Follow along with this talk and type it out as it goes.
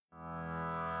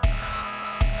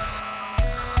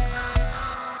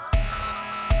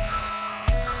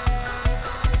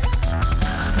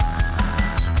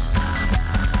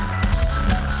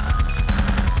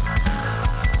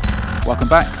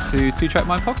back to Two Track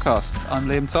Mind Podcast. I'm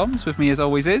Liam Toms. With me as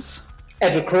always is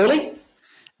Edward Crawley.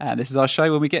 And this is our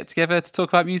show when we get together to talk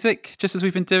about music, just as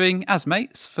we've been doing as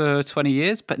mates for 20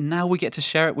 years. But now we get to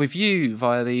share it with you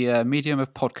via the medium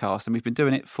of podcast. And we've been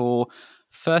doing it for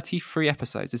 33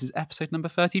 episodes. This is episode number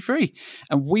 33.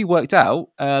 And we worked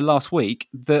out last week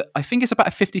that I think it's about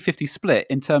a 50-50 split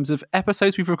in terms of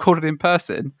episodes we've recorded in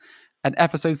person and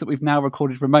episodes that we've now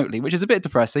recorded remotely, which is a bit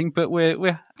depressing, but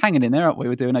we're hanging in there, aren't we?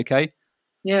 We're doing okay.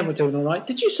 Yeah, we're doing all right.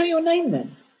 Did you say your name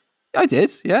then? I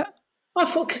did, yeah. I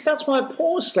thought, because that's why I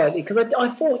paused slightly, because I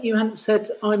thought you hadn't said,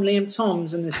 I'm Liam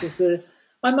Toms, and this is the...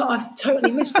 I've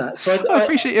totally missed that. So I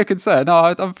appreciate your concern.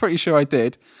 No, I'm pretty sure I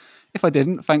did. If I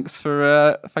didn't, thanks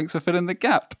for filling the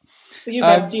gap.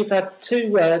 You've had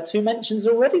two mentions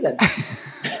already then.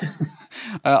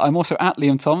 I'm also at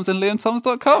Liam Toms and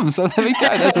liamtoms.com. So there we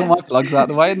go. There's all my plugs out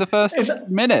the way in the first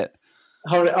minute.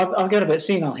 I'm getting a bit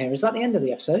senile here. Is that the end of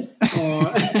the episode?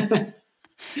 Or...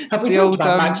 Have we talked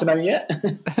about Maximo yet?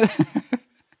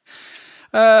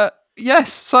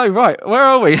 Yes. So, right, where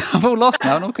are we? I'm all lost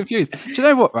now and all confused. Do you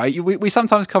know what, right? We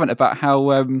sometimes comment about how,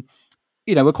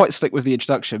 we're quite slick with the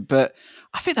introduction, but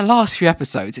I think the last few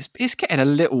episodes, it's getting a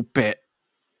little bit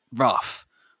rough.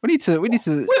 We need to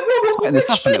tighten this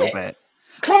up a little bit.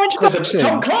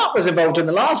 Tom Clark was involved in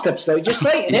the last episode. Just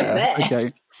saying him there.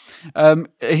 Okay.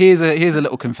 Here's a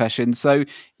little confession. So,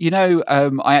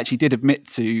 I actually did admit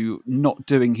to not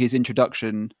doing his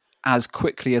introduction as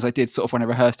quickly as I did sort of when I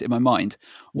rehearsed it in my mind.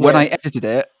 When I edited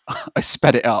it, I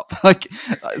sped it up. Like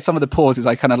some of the pauses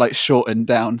I kind of like shortened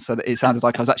down so that it sounded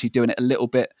like I was actually doing it a little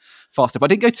bit faster.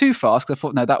 But I didn't go too fast because I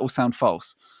thought, no, that will sound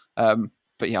false. But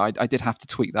yeah, I did have to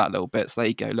tweak that a little bit. So there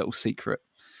you go, a little secret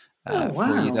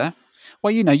for you there.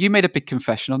 Well, you made a big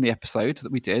confession on the episode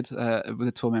that we did with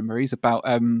the Tour Memories about...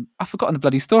 I've forgotten the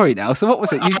bloody story now. So what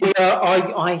was it?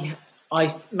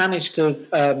 I managed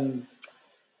to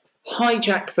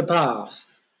hijack the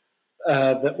bath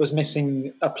that was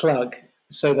missing a plug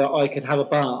so that I could have a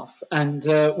bath. And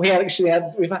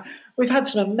we've had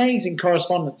some amazing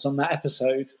correspondence on that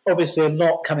episode. Obviously, a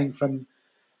lot coming from...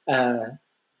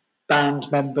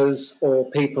 band members or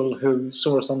people who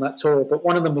saw us on that tour, but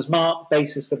one of them was Mark,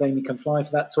 bassist of Amy Can Fly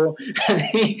for that tour, and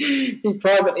he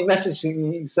privately messaged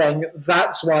me saying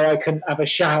that's why I couldn't have a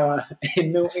shower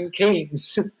in Milton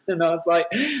Keynes. And I was like,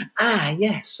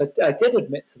 yes, I did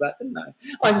admit to that, didn't I?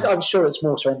 I'm sure it's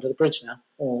water under the bridge now.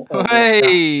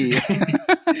 Hey!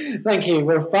 Thank you.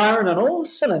 We're firing on all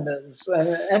cylinders.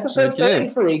 Episode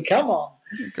 33, come on.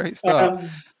 Great start.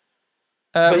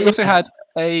 We also had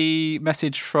a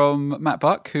message from Matt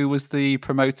Buck, who was the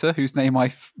promoter, whose name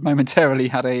I momentarily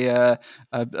had a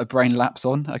brain lapse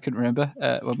on. I couldn't remember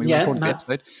when we recorded the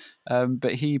episode.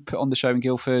 But he put on the show in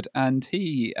Guildford, and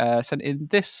he sent in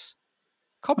this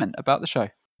comment about the show.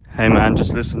 Hey man,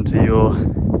 just listened to your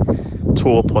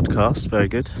tour podcast. Very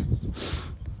good.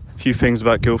 A few things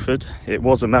about Guildford. It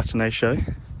was a matinee show.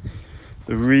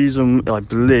 The reason I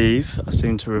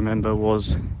seem to remember,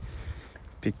 was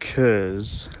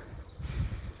because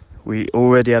we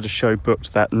already had a show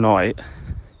booked that night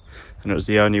and it was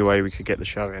the only way we could get the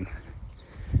show in,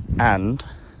 and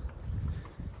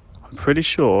I'm pretty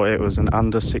sure it was an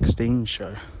under 16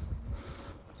 show,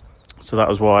 so that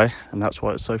was why, and that's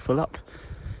why it's so full up.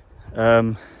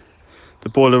 The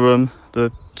boiler room,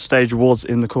 the stage was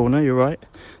in the corner, you're right,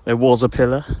 there was a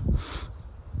pillar.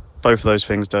 Both of those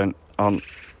things aren't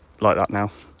like that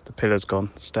now. The pillar's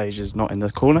gone, the stage is not in the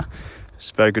corner.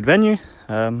 It's a very good venue.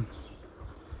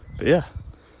 But yeah,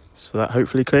 so that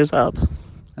hopefully clears that up.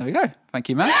 There we go. Thank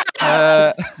you, Matt.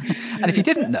 And if you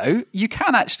didn't know, you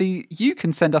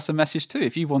can send us a message too.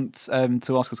 If you want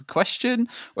to ask us a question,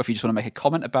 or if you just want to make a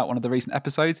comment about one of the recent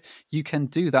episodes, you can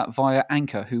do that via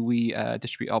Anchor, who we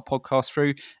distribute our podcast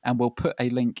through, and we'll put a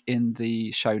link in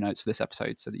the show notes for this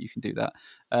episode so that you can do that.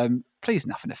 Please,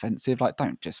 nothing offensive. Like,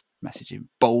 don't just message in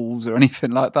balls or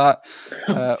anything like that.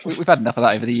 We've had enough of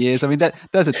that over the years. I mean,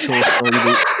 there's a tour story.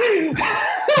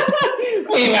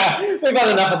 We've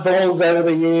had enough of balls over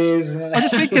the years. I'm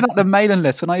just thinking of the mailing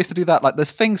list. When I used to do that, like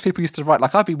there's things people used to write.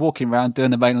 Like I'd be walking around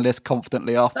doing the mailing list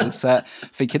confidently after the set,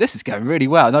 thinking this is going really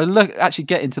well. And I'd actually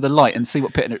get into the light and see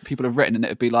what people have written, and it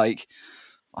would be like,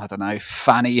 I don't know,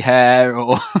 fanny hair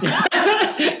or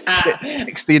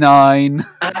 69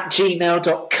 at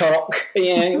gmail.com.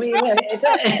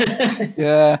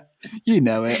 Yeah, you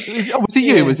know it. Was it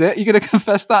you? Was it? You're going to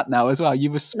confess that now as well?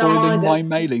 You were spoiling my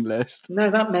mailing list.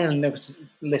 No, that mailing list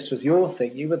was your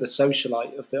thing. You were the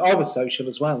socialite of I was social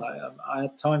as well. I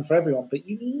had time for everyone, but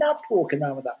you loved walking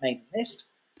around with that mailing list.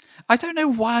 I don't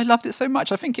know why I loved it so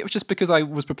much. I think it was just because I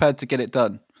was prepared to get it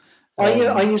done.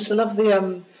 I used to love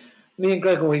the Me and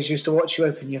Greg always used to watch you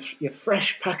open your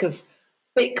fresh pack of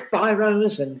big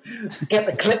biros and get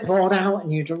the clipboard out,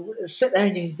 and you'd sit there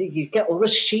and you'd get all the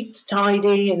sheets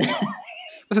tidy. And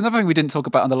there's another thing we didn't talk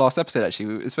about on the last episode,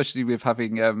 actually, especially with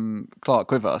having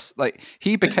Clark with us. Like,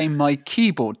 he became my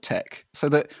keyboard tech, so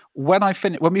that when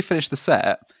we finished the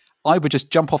set, I would just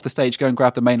jump off the stage, go and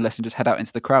grab the main list, and just head out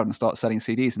into the crowd and start selling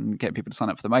CDs and getting people to sign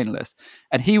up for the main list.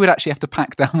 And he would actually have to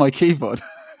pack down my keyboard,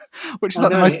 which is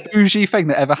like the most bougie thing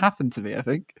that ever happened to me, I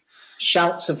think.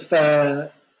 Shouts of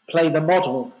Play the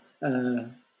Model,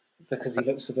 because he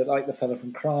looks a bit like the fella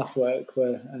from Kraftwerk,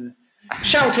 were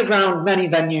shouted around many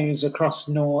venues across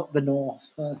the north.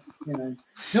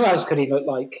 Who else could he look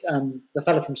like? The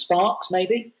fella from Sparks,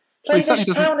 maybe.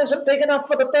 This town isn't big enough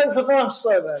for the both of us.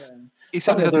 He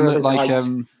certainly doesn't look like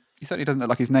he certainly doesn't look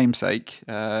like his namesake,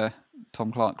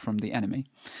 Tom Clark from The Enemy.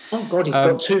 Oh God, he's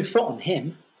got 2 foot on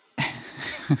him.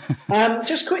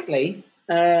 Just quickly,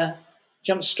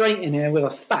 jump straight in here with a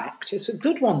fact. It's a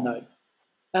good one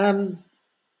though.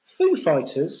 Foo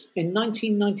Fighters in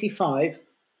 1995,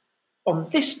 on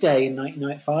this day in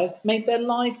 1995, made their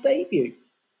live debut.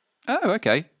 Oh,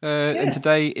 okay. And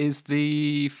today is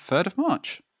the 3rd of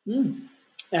March.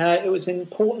 It was in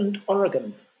Portland,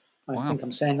 Oregon. I think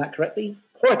I'm saying that correctly.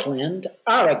 Portland,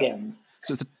 Oregon.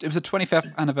 So it was a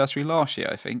 25th anniversary last year,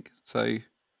 I think. So,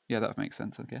 yeah, that makes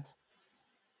sense, I guess.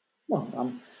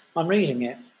 Well, I'm reading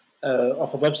it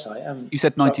off a website. You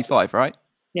said 95, right?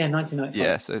 Yeah, 1995.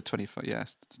 Yeah, so 25. Yeah,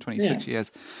 it's 26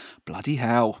 years. Bloody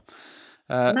hell!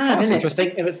 Mad, isn't it? To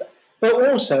think it was. But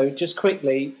also, just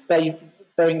quickly, bearing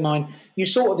in mind, you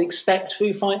sort of expect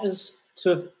Foo Fighters to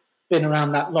have been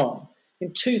around that long.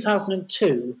 In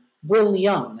 2002, Will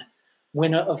Young,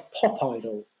 winner of Pop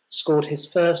Idol, scored his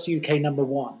first UK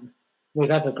 #1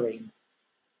 with Evergreen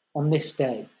on this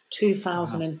day,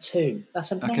 2002. Wow.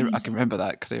 That's amazing. I can remember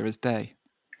that clear as day.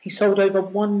 He sold over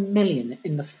 1 million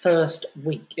in the first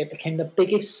week. It became the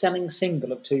biggest selling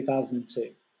single of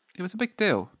 2002. It was a big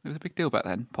deal. It was a big deal back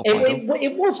then, Pop Idol.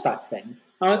 It was back then.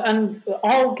 And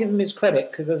I'll give him his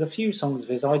credit, because there's a few songs of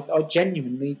his I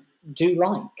genuinely do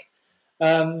like.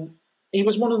 He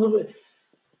was one of the...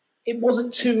 It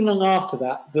wasn't too long after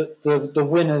that the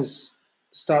winners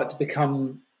started to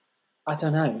become, I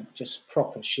don't know, just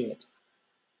proper shit.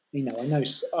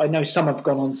 I know some have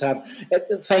gone on to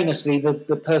have... Famously,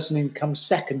 the person who comes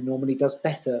second normally does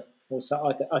better.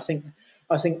 Also, I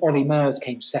think Ollie Murs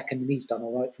came second, and he's done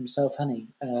all right for himself, hasn't he?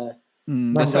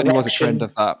 There certainly was a trend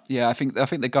of that. Yeah, I think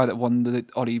the guy that won the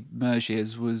Ollie Murs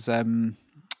years was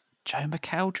Joe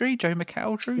McElderry.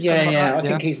 Yeah. I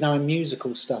think he's now in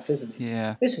musical stuff, isn't he?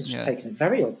 Yeah. This is taking a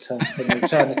very odd turn for an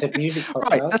alternative music podcast.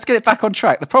 Right, let's get it back on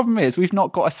track. The problem is we've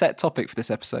not got a set topic for this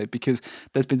episode, because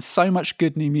there's been so much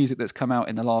good new music that's come out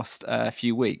in the last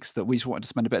few weeks that we just wanted to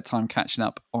spend a bit of time catching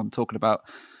up on talking about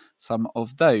some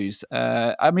of those.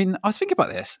 I was thinking about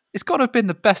this. It's got to have been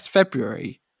the best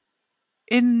February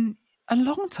in a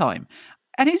long time.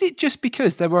 And is it just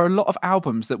because there were a lot of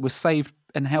albums that were saved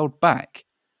and held back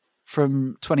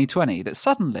from 2020 that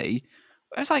suddenly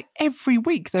it was like every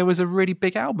week there was a really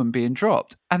big album being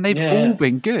dropped, and they've all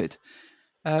been good?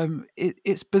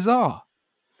 It's bizarre.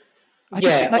 I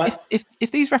just think like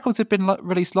if these records had been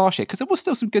released last year, because there was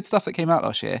still some good stuff that came out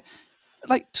last year,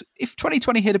 like if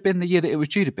 2020 had been the year that it was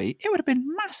due to be, it would have been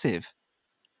massive.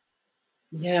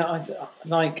 Yeah,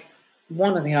 like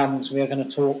one of the albums we are going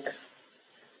to talk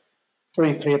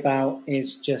briefly about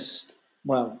is just,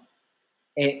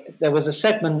 there was a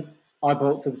segment I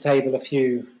brought to the table a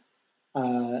few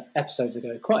episodes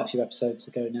ago, quite a few episodes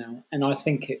ago now, and I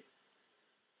think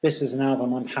this is an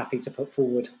album I'm happy to put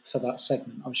forward for that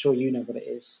segment. I'm sure you know what it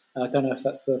is. I don't know if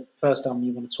that's the first album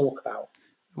you want to talk about.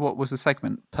 What was the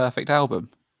segment? Perfect Album.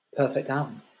 Perfect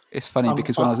Album. It's funny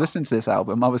because when I was listening to this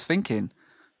album, I was thinking,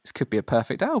 this could be a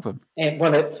perfect album.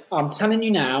 I'm telling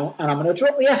you now, and I'm going to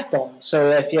drop the F-bomb, so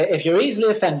if you're easily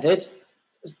offended,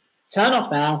 turn off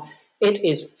now. It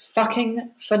is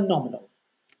fucking phenomenal.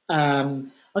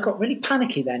 I got really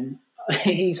panicky then.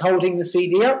 He's holding the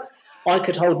CD up. I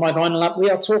could hold my vinyl up. We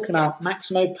are talking about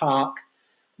Maximo Park,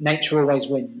 Nature Always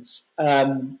Wins.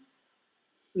 Liam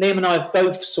and I have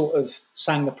both sort of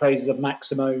sang the praises of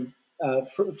Maximo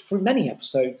through many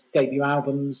episodes, debut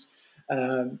albums,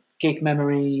 gig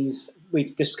memories.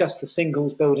 We've discussed the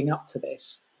singles building up to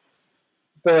this.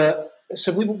 But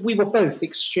so we were both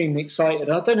extremely excited.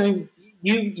 I don't know,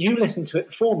 you listened to it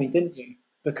before me, didn't you?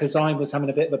 Because I was having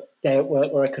a bit of a day at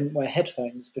work where I couldn't wear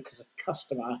headphones because a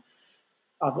customer...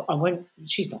 I won't.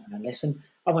 She's not going to listen.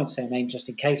 I won't say her name just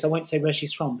in case. I won't say where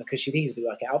she's from because she'd easily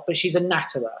work it out. But she's a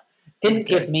natterer. Didn't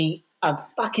give me a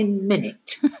fucking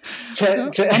minute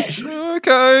to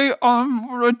Okay,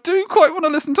 I do quite want to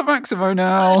listen to Maximo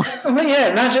now. Well,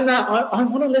 yeah, imagine that. I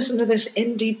want to listen to this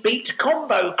indie beat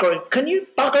combo group. Can you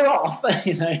bugger off? But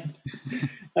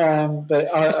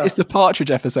It's the Partridge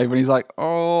episode when he's like,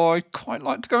 "Oh, I'd quite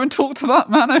like to go and talk to that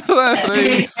man over there,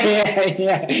 please."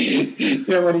 yeah,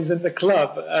 when he's in the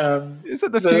club. It's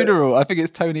at the funeral. I think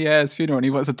it's Tony Ayres' funeral, and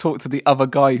he wants to talk to the other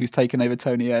guy who's taken over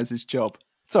Tony Ayres' job.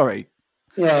 Sorry.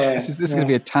 Yeah, this is going to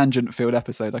be a tangent-filled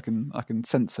episode. I can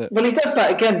sense it. Well, he does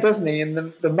that again, doesn't he?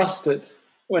 In the mustard.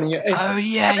 When he, at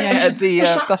the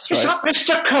that's right. Is that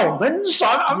Mr. Collins?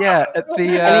 Yeah, at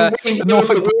the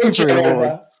Norfolk Bravery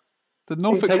Awards. The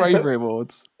Norfolk Bravery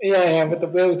Awards. Yeah, with the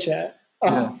wheelchair.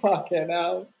 Oh, fucking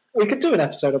hell. We could do an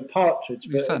episode on Partridge.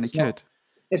 We certainly could.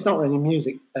 It's not really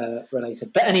music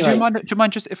related. But anyway. Do you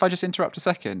mind just if I just interrupt a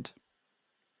second?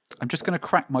 I'm just going to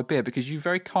crack my beer because you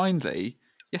very kindly,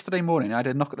 yesterday morning, I had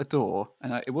a knock at the door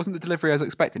and it wasn't the delivery I was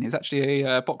expecting. It was actually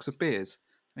a box of beers.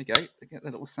 There you go. Get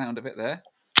the little sound of it there.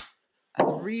 And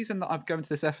the reason that I've gone to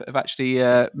this effort of actually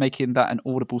making that an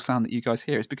audible sound that you guys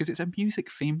hear is because it's a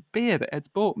music-themed beer that Ed's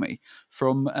bought me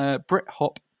from Brit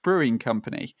Hop Brewing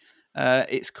Company.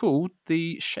 It's called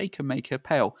the Shaker Maker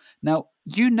Pale. Now,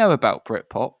 you know about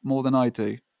Britpop more than I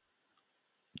do.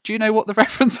 Do you know what the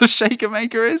reference of Shaker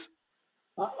Maker is?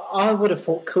 I would have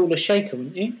thought Cooler Shaker,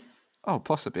 wouldn't you? Oh,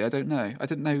 possibly. I don't know. I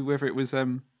didn't know whether it was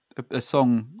a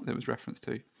song that was referenced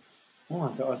to.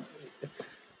 Oh,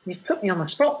 you've put me on the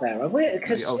spot there.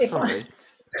 Sorry.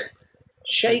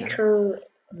 Shaker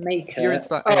Maker. You're into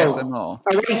that ASMR.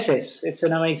 Oasis. It's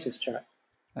an Oasis track.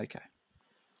 Okay.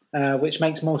 Which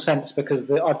makes more sense because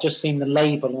I've just seen the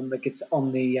label on the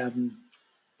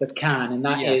can, and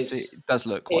it does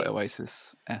look quite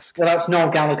Oasis-esque. Well, that's Noel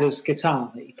Gallagher's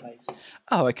guitar that he plays.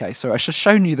 Oh, okay. Sorry, I should have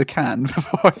shown you the can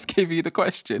before I gave you the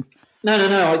question. No.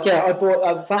 I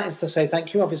bought. That is to say,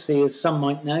 thank you. Obviously, as some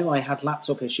might know, I had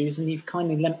laptop issues, and you've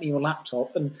kindly lent me your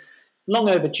laptop, and long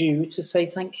overdue to say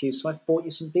thank you. So I've bought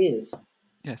you some beers.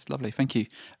 Yes, lovely. Thank you.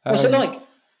 What's it like?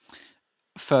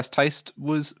 First taste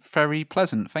was very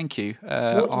pleasant. Thank you.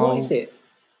 What is it?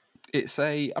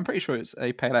 I'm pretty sure it's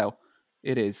a pale ale.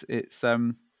 It is. It's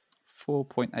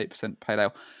 4.8% pale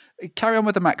ale. Carry on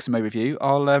with the Maximo review.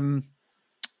 I'll at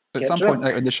some point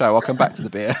later in the show I'll come back to the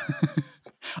beer.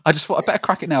 I just thought I'd better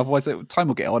crack it now, otherwise time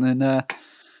will get on, and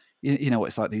you know what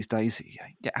it's like these days. You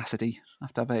get acidy. I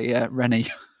have to have a Rennie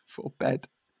for bed.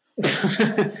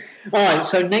 All right,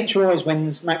 so Nature Always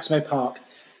Wins, Maximo Park.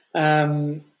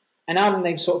 An album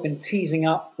they've sort of been teasing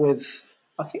up with.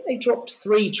 I think they dropped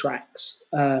 3 tracks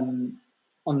on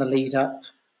the lead up,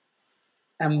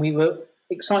 and we were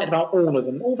excited about all of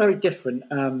them, all very different.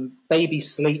 Baby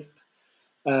Sleep,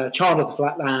 Child of the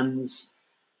Flatlands,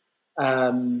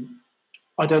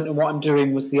 I Don't Know What I'm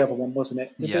Doing was the other one, wasn't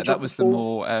it? That was the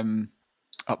more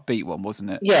upbeat one,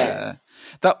 wasn't it? Yeah.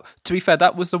 That, to be fair,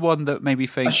 that was the one that made me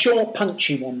think... A short,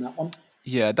 punchy one, that one.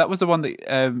 Yeah, that was the one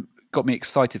that got me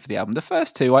excited for the album. The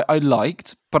first 2 I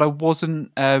liked, but I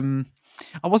wasn't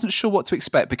sure what to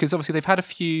expect because obviously they've had a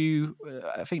few,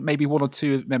 I think maybe 1 or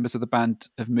 2 members of the band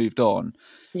have moved on.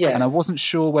 Yeah. And I wasn't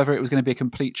sure whether it was going to be a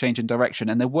complete change in direction.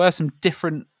 And there were some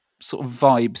different sort of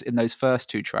vibes in those first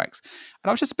 2 tracks. And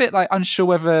I was just a bit unsure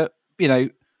whether,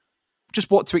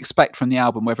 just what to expect from the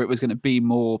album, whether it was going to be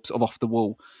more sort of off the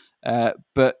wall.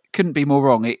 But couldn't be more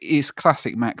wrong. It is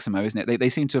classic Maximo, isn't it? They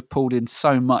seem to have pulled in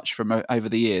so much from over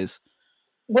the years.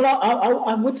 Well,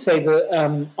 I would say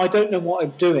that I Don't Know What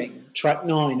I'm Doing, track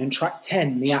 9, and track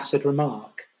 10, The Acid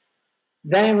Remark,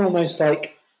 they're almost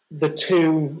like the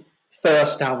 2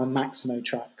 first album Maximo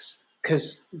tracks,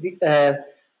 because the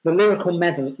lyrical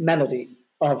melody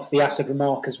of The Acid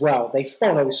Remark as well, they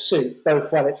follow suit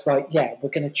both well. It's like, yeah, we're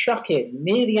going to chuck in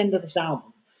near the end of this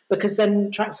album, because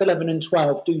then tracks 11 and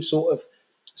 12 do sort of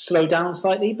slow down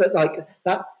slightly, but like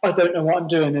that I Don't Know What I'm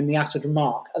Doing and The Acid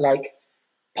Remark are like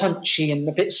punchy and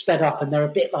a bit sped up, and they're a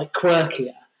bit like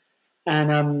quirkier,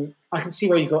 and I can see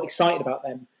why you got excited about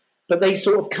them, but they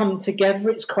sort of come together.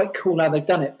 It's quite cool how they've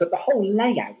done it, but the whole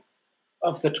layout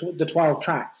of the 12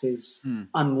 tracks is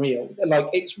unreal.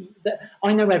 Like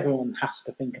I know everyone has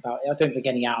to think about it. I don't think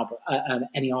any album,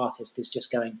 any artist is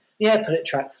just going, yeah, put it at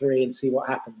track 3 and see what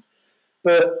happens.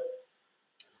 But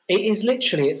it is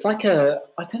literally, it's like a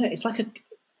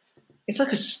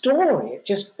story. It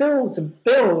just builds and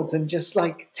builds and just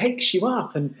like takes you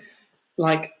up, and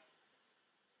like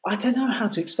I don't know how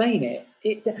to explain it.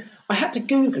 I had to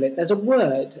Google it. There's a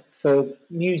word for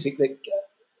music that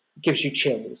gives you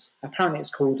chills. Apparently,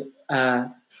 it's called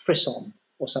frisson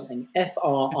or something.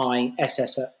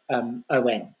 FRISSON.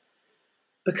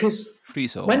 Because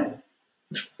frisson.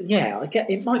 Yeah, I get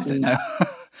it. Might I don't be know.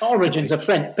 origins of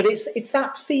French, but it's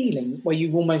that feeling where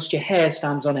you almost your hair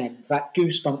stands on end, that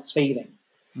goosebumps feeling.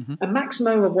 Mhm. And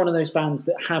Maximo are one of those bands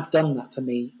that have done that for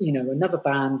me. You know, another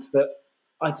band that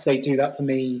I'd say do that for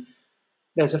me.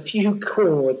 There's a few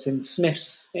chords in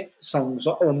Smith's songs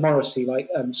or Morrissey, like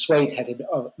Suede Headed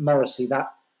Morrissey,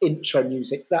 that intro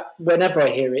music, that whenever I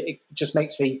hear it, it just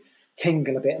makes me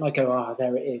tingle a bit and I go, ah,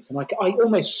 there it is. And I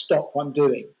almost stop what I'm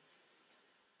doing.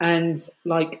 And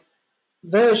like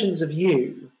versions of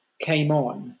You came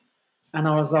on and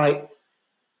I was like,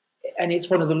 and it's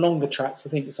one of the longer tracks, I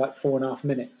think it's like 4.5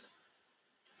 minutes.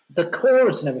 The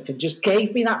chorus and everything just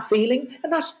gave me that feeling,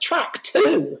 and that's track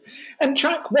 2. And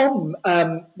track 1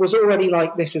 was already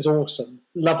like, this is awesome,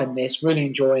 loving this, really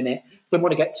enjoying it, didn't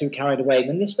want to get too carried away.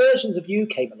 Then this Versions of You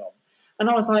came along, and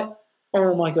I was like,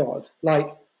 oh my god,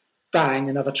 like, bang,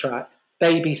 another track.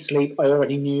 Baby Sleep, I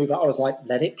already knew, but I was like,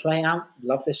 let it play out,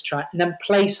 love this track. And then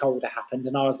Placeholder happened,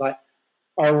 and I was like,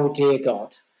 oh dear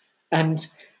God. And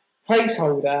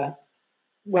Placeholder,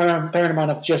 where bearing in mind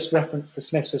I've just referenced the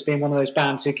Smiths as being one of those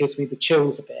bands who gives me the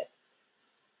chills a bit.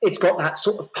 It's got that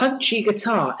sort of punchy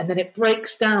guitar, and then it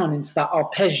breaks down into that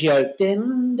arpeggio,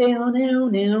 and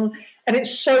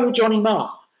it's so Johnny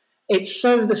Marr. It's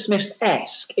so the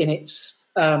Smiths-esque in its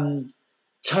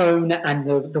tone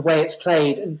and the way it's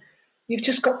played, and you've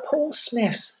just got Paul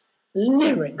Smith's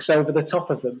lyrics over the top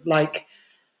of them. Like,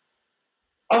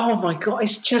 oh my god,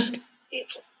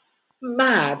 it's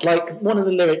mad. Like one of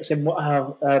the lyrics in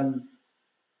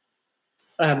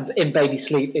Baby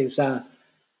Sleep is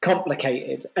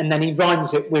complicated, and then he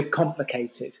rhymes it with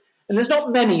complicated. And there's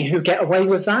not many who get away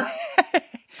with that.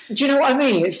 Do you know what I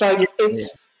mean? It's like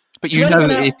it's. But you know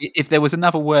that if there was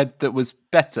another word that was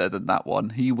better than that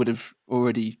one, he would have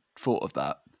already thought of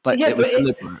that. Like yeah, it was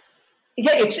deliberate.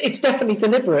 It's definitely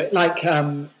deliberate. Like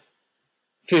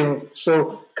feel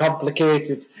so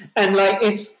complicated, and like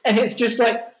it's just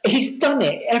like he's done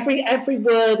it. Every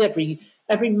word,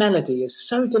 every melody is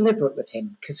so deliberate with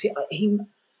him because he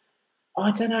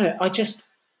I don't know.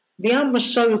 The album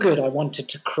was so good. I wanted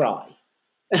to cry.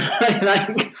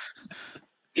 Like,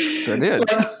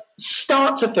 brilliant. Like,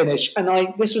 start to finish,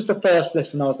 and this was the first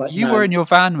listen. I was like, you no. were in your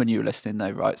van when you were listening, though,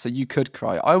 right? So you could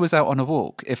cry. I was out on a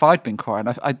walk. If I'd been crying,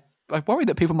 I worried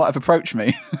that people might have approached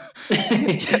me.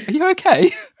 Are you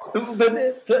okay?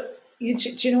 But do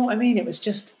you know what I mean? It was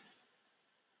just,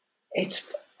 it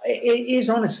is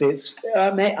honestly, it's,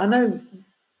 mate, I know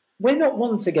we're not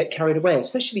one to get carried away,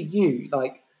 especially you,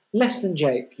 like Less Than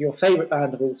Jake, your favourite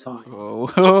band of all time.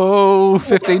 Oh,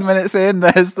 15 minutes in,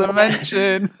 there's the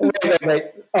mention. Wait.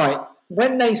 All right,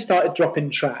 when they started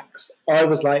dropping tracks, I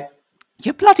was like,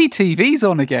 your bloody TV's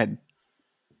on again.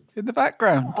 In the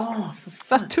background. Oh,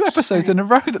 that's 2 episodes in a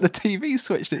row that the TV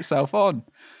switched itself on.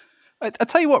 I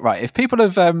tell you what, right? If people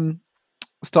have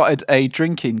started a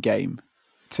drinking game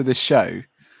to this show,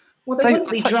 well, they won't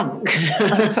be drunk.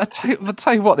 I'll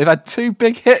tell you what, they've had 2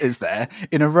 big hitters there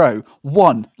in a row.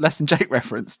 1, Less Than Jake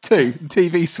reference. 2, the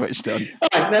TV switched on.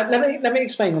 All right, let me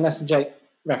explain the Less Than Jake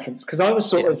reference because I was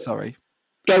sort of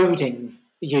goading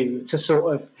you to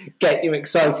sort of get you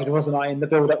excited, wasn't I, in the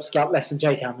build-up to that Less Than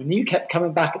Jake album? And you kept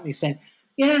coming back at me saying,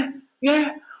 yeah,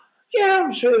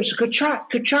 it was a good track,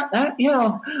 that.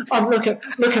 Yeah, I'm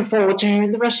looking forward to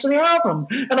hearing the rest of the album.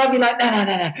 And I'd be like,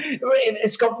 no,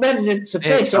 it's got remnants of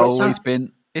this.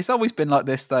 It's always been like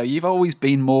this, though. You've always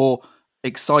been more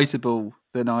excitable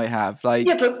than I have. Like,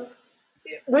 yeah, but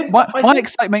my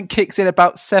excitement kicks in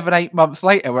about 7-8 months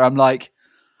later, where I'm like,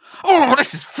 oh,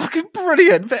 this is fucking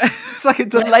brilliant. But it's like a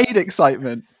delayed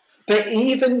excitement. But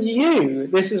even you,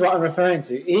 this is what I'm referring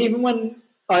to. Even when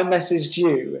I messaged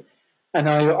you and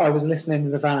I was listening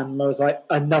in the van and I was like,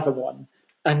 another one.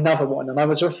 And I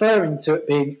was referring to it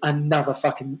being another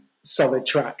fucking solid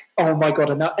track. Oh my God.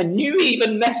 And you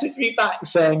even messaged me back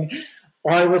saying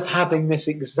I was having this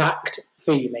exact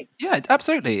feeling. Yeah,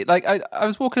 absolutely. Like I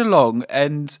was walking along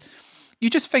and you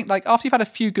just think, like, after you've had a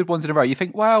few good ones in a row, you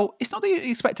think, well, it's not that you're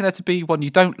expecting there to be one you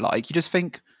don't like. You just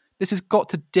think this has got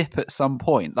to dip at some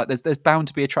point. Like there's bound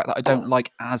to be a track that I don't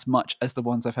like as much as the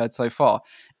ones I've heard so far.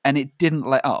 And it didn't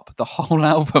let up the whole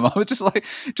album. I was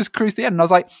just cruise the end. And I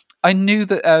was like, I knew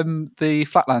that the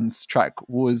Flatlands track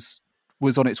was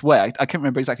on its way. I can't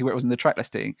remember exactly where it was in the track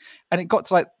listing. And it got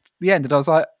to like the end and I was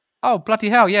like, oh, bloody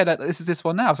hell, yeah, this is this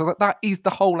one now. So I was like, that is the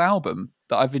whole album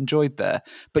that I've enjoyed there.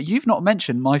 But you've not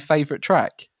mentioned my favourite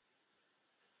track.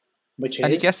 Which is?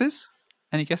 Any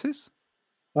guesses?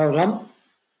 Hold on.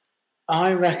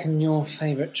 I reckon your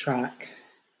favourite track,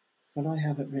 but I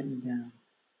have it written down.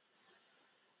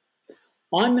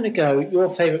 I'm going to go your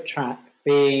favourite track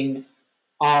being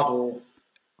Ardor.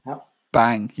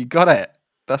 Bang, you got it.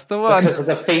 That's the one. because of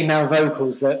the female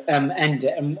vocals that end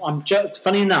it. And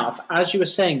funny enough, as you were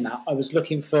saying that, I was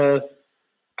looking for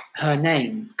her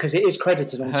name because it is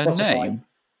credited on Her Spotify. name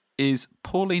is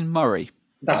Pauline Murray.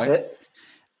 That's it.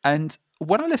 And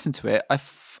when I listened to it,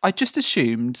 I just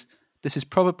assumed this is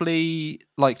probably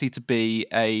likely to be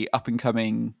a up and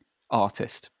coming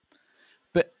artist,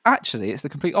 but actually, it's the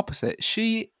complete opposite.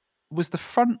 She was the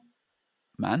front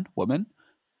woman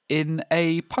in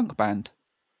a punk band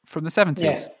from the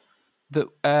 70s that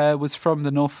was from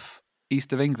the north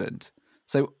east of England.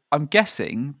 So I'm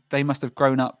guessing they must have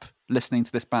grown up listening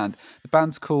to this band. The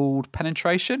band's called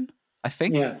Penetration, I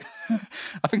think. Yeah.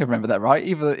 I think I remember that right.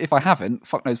 Even if I haven't,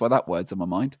 fuck knows why that word's on my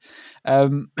mind.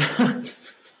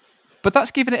 But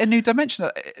that's given it a new dimension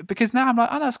because now I'm like,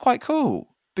 oh, that's quite cool.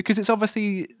 Because it's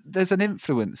obviously there's an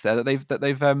influence there that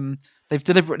they've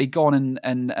deliberately gone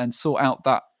and sought out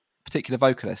that particular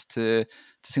vocalist to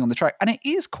sing on the track, and it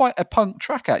is quite a punk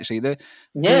track actually. The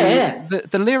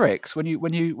lyrics when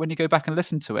you go back and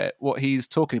listen to it, what he's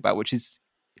talking about, which is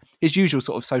his usual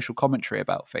sort of social commentary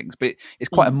about things, but it's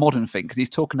quite a modern thing because he's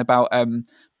talking about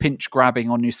pinch grabbing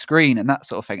on your screen and that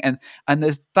sort of thing, and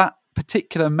there's that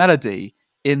particular melody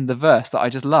in the verse that I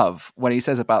just love when he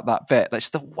says about that bit. That's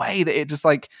just the way that it just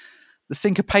like the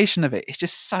syncopation of it. It's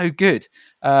just so good.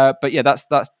 But yeah, that's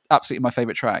absolutely my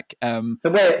favorite track. The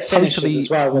way it finishes as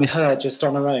well with her just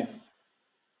on her own.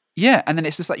 Yeah, and then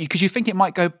it's just like because you think it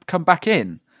might come back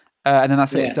in, and then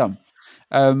that's it. It's done.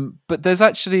 But there's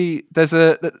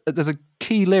a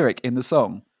key lyric in the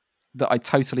song that I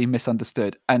totally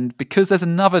misunderstood, and because there's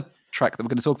another track that we're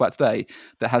going to talk about today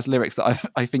that has lyrics that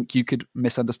I think you could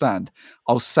misunderstand,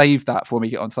 I'll save that for when we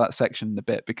get onto that section in a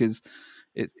bit because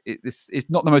it's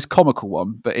not the most comical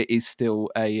one, but it is still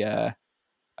a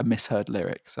misheard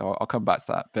lyric. So I'll come back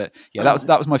to that. But yeah,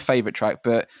 that was my favourite track.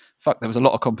 But fuck, there was a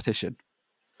lot of competition.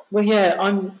 Well, yeah,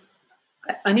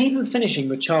 and even finishing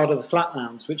with "Child of the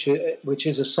Flatlands," which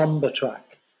is a somber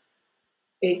track.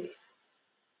 It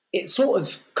sort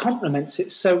of complements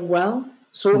it so well.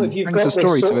 Sort of, you've brings got the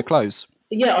story to a close.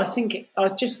 Yeah, I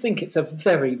just think it's a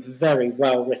very, very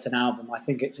well written album. I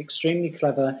think it's extremely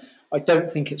clever. I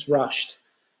don't think it's rushed.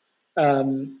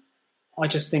 I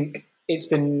just think it's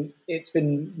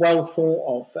been well thought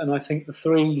of, and I think the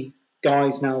three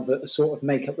guys now that sort of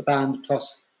make up the band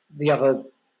plus the other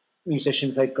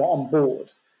musicians they've got on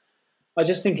board, I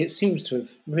just think it seems to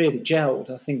have really gelled.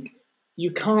 I think you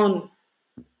can't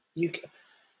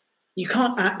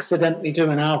accidentally do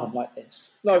an album like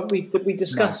this. Like we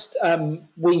discussed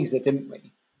Weezer, didn't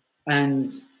we?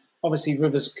 And obviously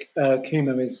Rivers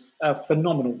Cuomo is a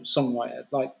phenomenal songwriter.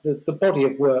 Like the body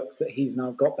of works that he's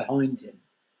now got behind him.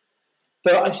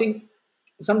 But I think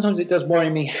sometimes it does worry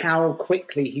me how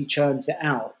quickly he churns it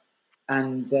out,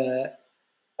 and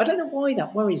I don't know why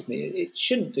that worries me. It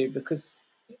shouldn't do because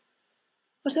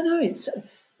I don't know. It's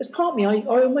part of me. I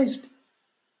almost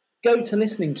go to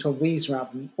listening to a Weezer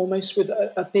album almost with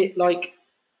a bit like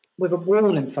with a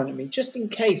wall in front of me, just in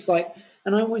case. Like,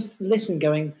 and I always listen,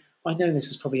 going, I know this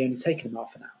has probably only taken him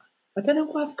half an hour. I don't know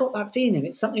why I've got that feeling.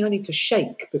 It's something I need to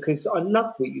shake because I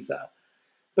love Weezer,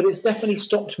 but it's definitely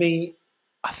stopped me.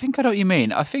 I think I know what you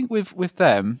mean. I think with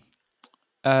them,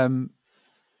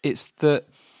 it's that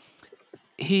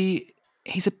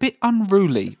he's a bit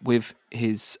unruly with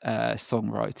his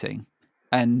songwriting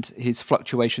and his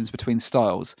fluctuations between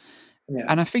styles. Yeah.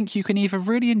 And I think you can either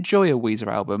really enjoy a Weezer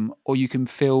album or you can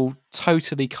feel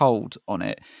totally cold on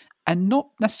it. And not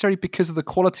necessarily because of the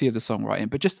quality of the songwriting,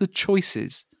 but just the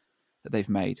choices that they've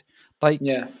made. Like,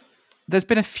 there's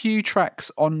been a few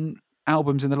tracks on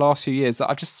albums in the last few years that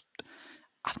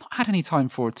I've not had any time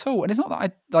for at all. And it's not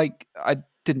that I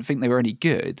didn't think they were any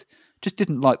good, just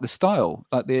didn't like the style,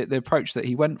 like the approach that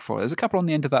he went for. There's a couple on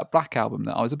the end of that Black album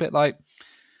that I was a bit like,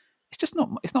 it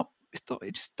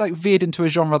just like veered into a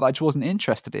genre that I just wasn't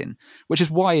interested in, which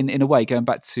is why in a way, going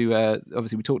back to,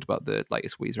 obviously we talked about the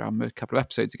latest Weezer album a couple of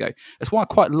episodes ago. That's why I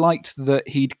quite liked that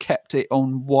he'd kept it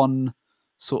on one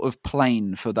sort of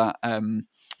plane for that,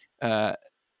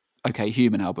 OK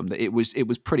Human album, that it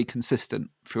was pretty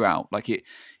consistent throughout. Like it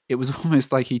was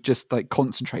almost like he just like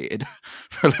concentrated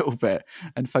for a little bit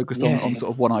and focused on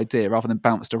sort of one idea rather than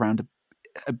bounced around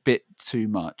a bit too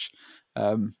much.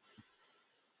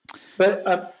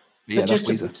 But that's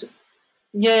Weezer.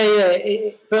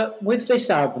 But with this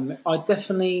album, I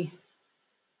definitely,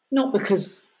 not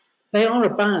because they are a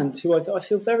band who I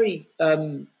feel very.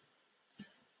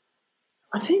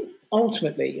 I think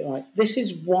ultimately, like, this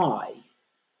is why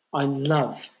I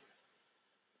love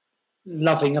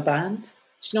loving a band.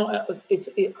 You know,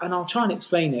 and I'll try and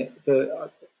explain it,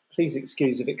 but please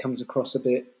excuse if it comes across a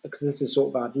bit, because this is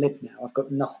sort of ad lib now. I've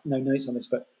got no notes on this,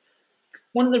 but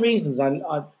one of the reasons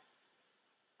I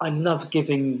love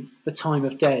giving the time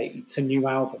of day to new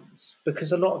albums,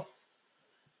 because a lot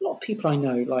of people I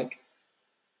know, like,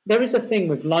 there is a thing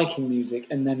with liking music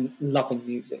and then loving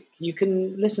music. You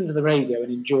can listen to the radio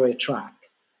and enjoy a track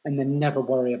and then never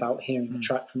worry about hearing the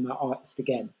track from that artist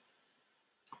again.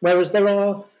 Whereas there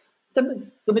are the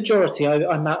majority,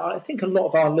 I think a lot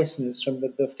of our listeners from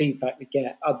the feedback we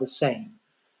get are the same.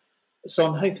 So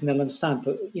I'm hoping they'll understand.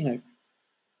 But,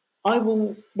 I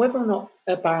will, whether or not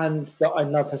a band that I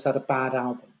love has had a bad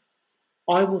album,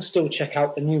 I will still check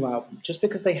out the new album just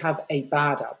because they have a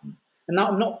bad album. And now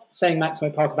I'm not saying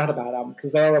Maximo Park have had a bad album,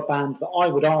 because they are a band that I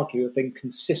would argue have been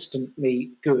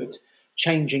consistently good,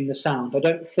 changing the sound. I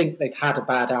don't think they've had a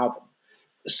bad album.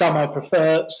 Some I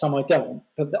prefer, some I don't,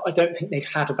 but I don't think they've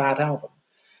had a bad album.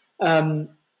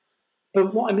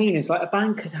 But what I mean is, like, a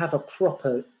band could have a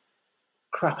proper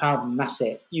crap album, that's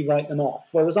it, you write them off.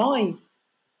 Whereas I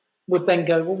would then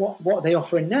go, well, what are they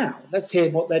offering now? Let's hear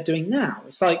what they're doing now.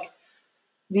 It's like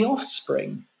The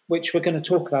Offspring, which we're going to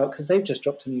talk about because they've just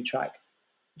dropped a new track.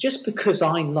 Just because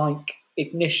I like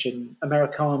Ignition,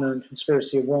 Americana and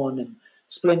Conspiracy of One and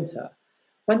Splinter,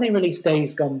 when they released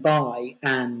Days Gone By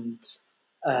and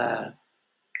can't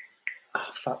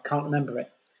remember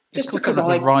it. Just because of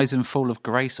the Rise and Fall of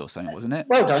Grace or something, wasn't it?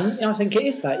 Well done. I think it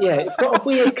is that, yeah. It's got a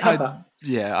weird cover.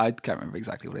 I can't remember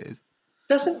exactly what it is.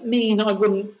 Doesn't mean I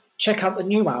wouldn't check out the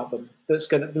new album that's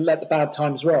going to let the bad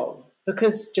times roll.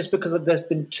 Because there's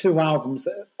been 2 albums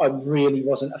that I really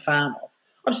wasn't a fan of,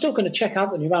 I'm still going to check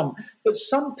out the new album. But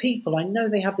some people, I know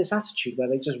they have this attitude where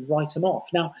they just write them off.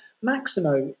 Now,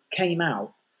 Maximo came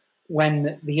out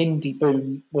when the indie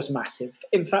boom was massive.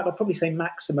 In fact, I'd probably say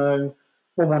Maximo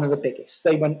were one of the biggest.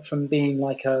 They went from being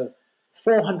like a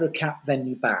 400 cap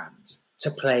venue band to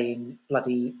playing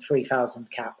bloody 3,000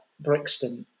 cap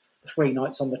Brixton 3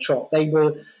 nights on the trot. They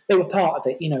were part of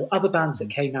it. Other bands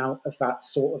that came out of that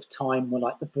sort of time were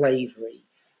like the Bravery,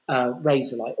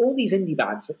 Razorlight, all these indie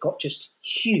bands that got just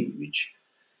huge.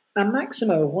 And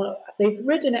Maximo, they've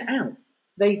ridden it out.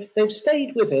 They've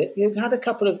stayed with it. They've had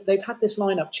this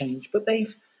lineup change, but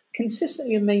they've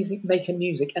consistently making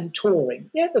music and touring.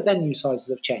 Yeah, the venue sizes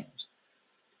have changed,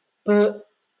 but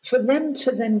for them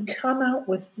to then come out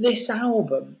with this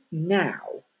album now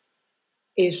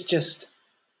is just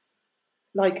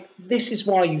like, this is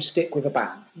why you stick with a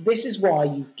band. This is why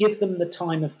you give them the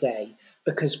time of day,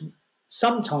 because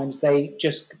sometimes they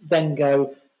just then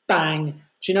go, bang,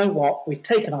 do you know what? We've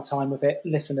taken our time with it.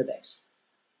 Listen to this.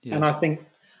 Yeah. And I think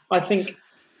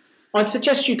I'd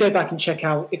suggest you go back and check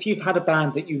out, if you've had a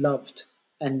band that you loved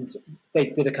and they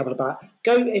did a couple of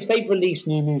if they've released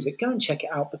new music, go and check it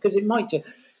out, because it might do.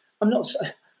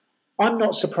 I'm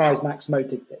not surprised Maximo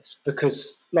did this,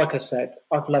 because, like I said,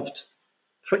 I've loved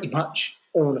pretty much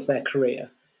all of their career,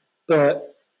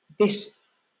 but this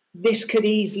could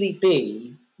easily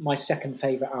be my second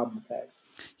favourite album of theirs.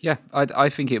 Yeah, I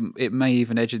think it may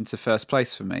even edge into first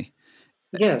place for me.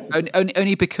 Yeah,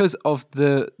 only because of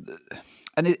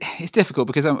and it's difficult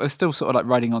because I'm still sort of like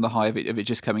riding on the high of it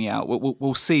just coming out.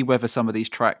 We'll see whether some of these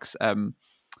tracks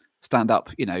stand up,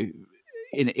 in a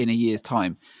year's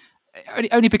time.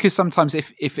 Only because sometimes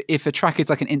if a track is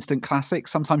like an instant classic,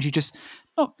 sometimes you just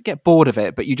not get bored of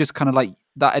it, but you just kind of like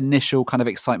that initial kind of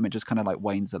excitement just kind of like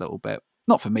wanes a little bit.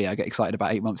 Not for me, I get excited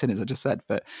about 8 months in, as I just said,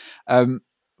 but I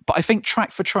think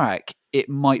track for track, it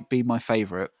might be my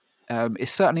favourite.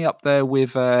 It's certainly up there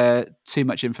with Too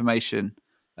Much Information,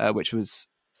 which was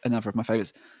another of my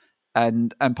favourites,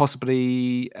 and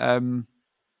possibly Our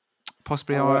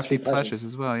Earthly Pleasures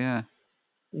as well. Yeah,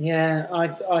 yeah,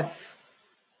 I'd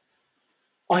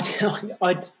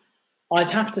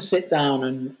have to sit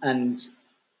down and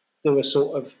do a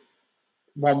sort of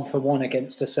 1-for-1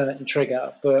 against A Certain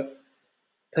Trigger, but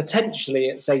potentially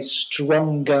it's a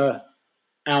stronger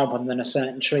album than A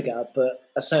Certain Trigger. But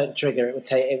A Certain Trigger, it would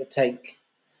take.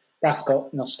 That's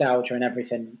got nostalgia and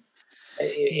everything.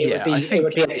 It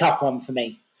would be a tough one for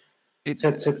me. But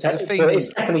it's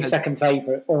definitely second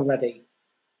favourite already.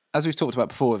 As we've talked about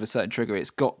before with A Certain Trigger, it's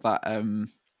got that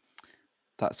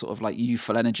that sort of like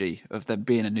youthful energy of them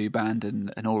being a new band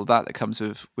and all of that comes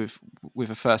with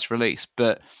a first release.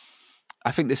 But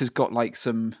I think this has got like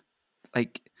some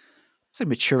like, say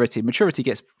maturity. Maturity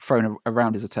gets thrown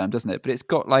around as a term, doesn't it? But it's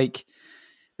got like,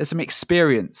 there's some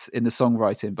experience in the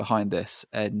songwriting behind this,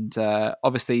 and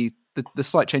obviously the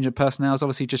slight change in personnel is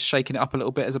obviously just shaking it up a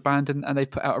little bit as a band, and they've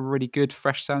put out a really good,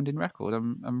 fresh sounding record.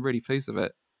 I'm really pleased with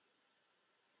it.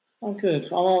 Oh, good.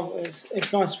 Well,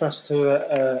 it's nice for us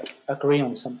to agree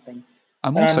on something.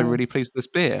 I'm also really pleased with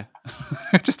this beer.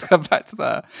 Just to come back to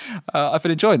that, I've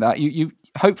been enjoying that. You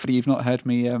hopefully you've not heard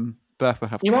me burp a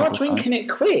couple. You are of drinking times. it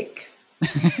quick.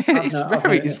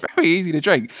 It's very easy to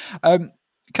drink. Can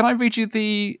I read you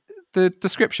the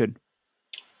description?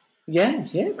 Yeah,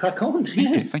 crack on.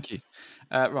 Thank you.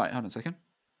 Right, hold on a second.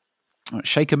 Right,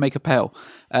 Shake and Make a Pale.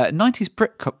 90s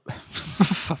Brit...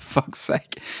 For fuck's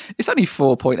sake. It's only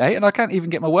 4.8 and I can't even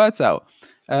get my words out.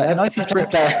 90s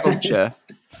Britpop culture...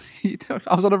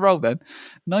 I was on a roll then.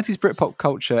 90s Britpop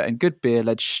culture and good beer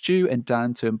led Stu and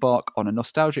Dan to embark on a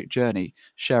nostalgic journey,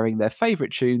 sharing their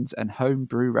favourite tunes and home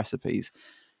brew recipes.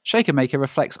 Shaker Maker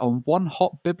reflects on one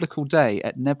hot biblical day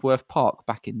at Nebworth Park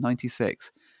back in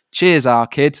 96. Cheers, our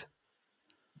kid.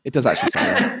 It does actually say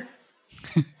that.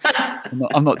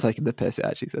 I'm not taking the piss. It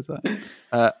actually says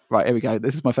that. Right, here we go.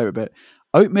 This is my favourite bit.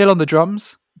 Oatmeal on the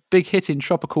drums. Big hit in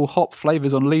tropical hop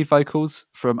flavours on lead vocals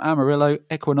from Amarillo,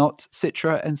 Equinox,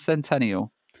 Citra and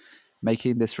Centennial.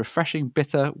 Making this refreshing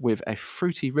bitter with a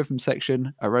fruity rhythm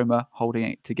section, aroma holding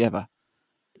it together.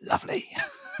 Lovely.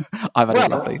 I've had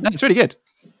it lovely. No, it's really good.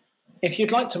 If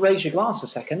you'd like to raise your glass a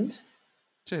second.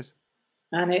 Cheers.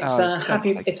 And it's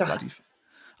happy... I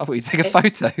thought you'd take a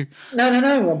photo.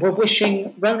 No. We're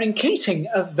wishing Ronan Keating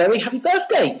a very happy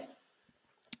birthday.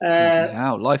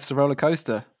 Wow, life's a roller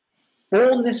coaster.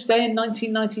 Born this day in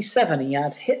 1997, he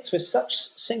had hits with such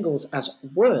singles as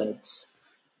Words,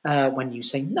 When You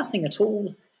Say Nothing at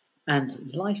All, and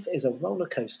Life is a Roller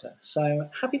Coaster. So,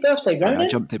 happy birthday, Ronan. Yeah, I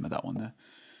jumped in with that one there.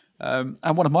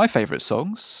 And one of my favourite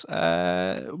songs,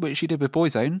 which he did with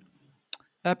Boyzone,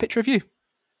 Picture of You,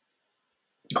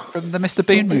 from the Mr.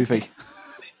 Bean movie.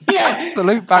 Yeah. The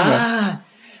loop banger.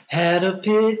 Had a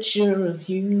picture of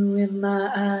you in my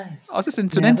eyes. I was listening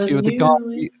to an interview with the guy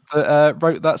that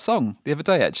wrote that song the other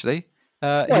day, actually.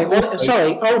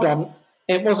 Sorry, hold on.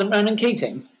 It wasn't Ronan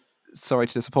Keating? Sorry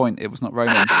to disappoint. It was not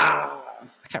Ronan. I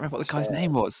can't remember what the guy's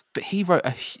name was, but he wrote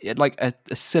a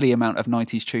silly amount of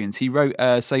 90s tunes. He wrote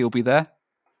Say You'll Be There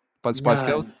by the Spice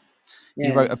Girls. Yeah.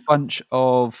 He wrote a bunch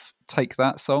of Take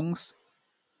That songs.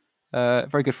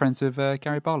 Very good friends with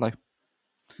Gary Barlow.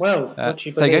 Well, would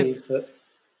you believe that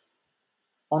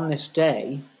on this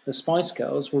day, the Spice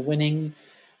Girls were winning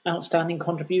Outstanding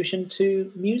Contribution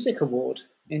to Music Award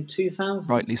in 2000?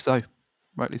 Rightly so.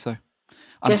 I'm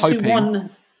Guess hoping who won?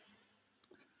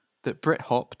 That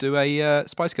Britpop do a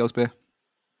Spice Girls beer.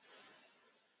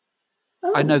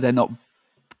 Oh. I know they're not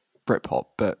Britpop,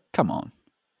 but come on.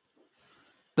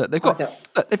 Look, they've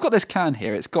got this can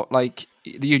here. It's got like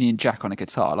the Union Jack on a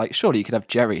guitar. Like, surely you could have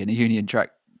Jerry in a Union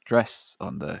Jack dress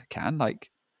on the can, like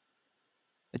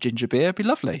a ginger beer would be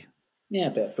lovely. Yeah,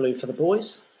 a bit of blue for the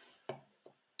boys.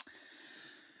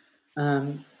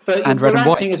 But we're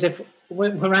acting as if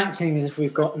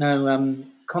we've got no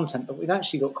content, but we've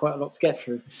actually got quite a lot to get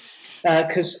through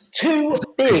because two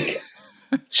big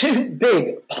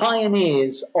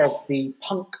pioneers of the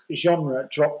punk genre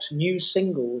dropped new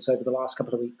singles over the last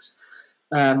couple of weeks.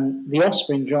 The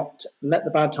Offspring dropped "Let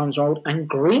the Bad Times Roll," and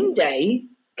Green Day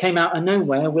came out of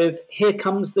nowhere with "Here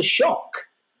Comes the Shock."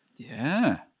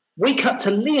 Yeah. We cut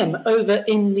to Liam over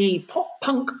in the pop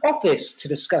punk office to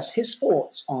discuss his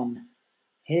thoughts on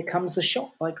 "Here Comes the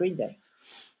Shock" by Green Day.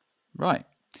 Right.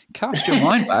 Cast your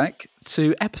mind back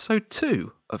to episode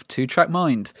 2 of 2 Track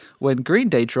Mind when Green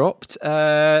Day dropped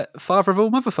Father of All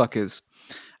Motherfuckers.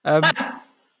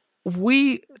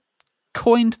 We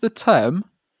coined the term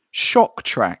shock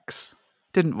tracks,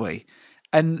 didn't we?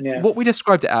 And what we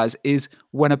described it as is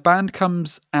when a band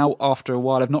comes out after a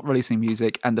while of not releasing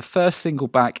music and the first single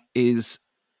back is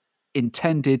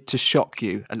intended to shock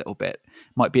you a little bit.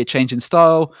 Might be a change in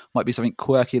style, might be something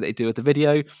quirky that they do with the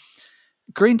video.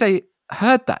 Green Day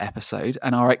heard that episode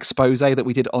and our expose that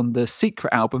we did on the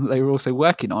Secret album that they were also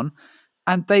working on,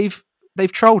 and they've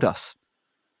trolled us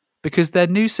because their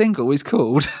new single is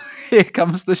called Here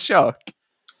Comes the Shock.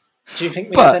 Do you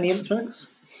think we had any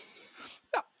influence?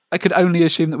 I could only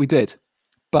assume that we did.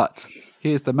 But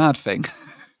here's the mad thing.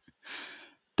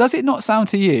 Does it not sound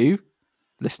to you,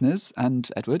 listeners and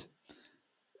Edward,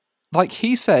 like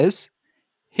he says,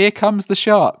 "Here comes the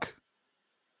shark"?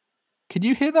 Can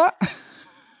you hear that?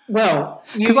 Well,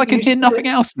 because I can hear nothing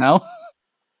else now.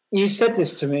 You said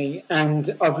this to me, and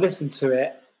I've listened to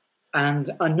it, and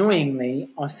annoyingly,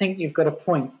 I think you've got a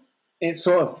point. It's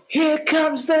sort of, "Here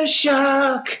comes the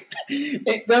shark."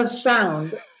 It does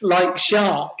sound like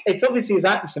shark. It's obviously his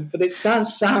accent, but it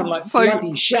does sound like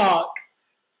bloody shark.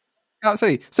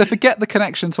 Absolutely. So forget the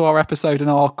connection to our episode and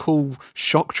our cool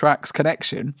shock tracks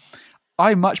connection.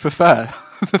 I much prefer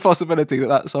the possibility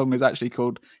that song is actually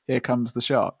called "Here Comes the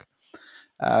Shark."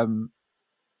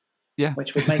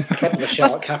 Which would make the Club of the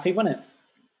Shark happy, wouldn't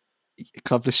it?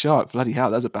 Clubless Shark, bloody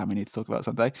hell, that's a band we need to talk about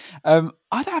someday. I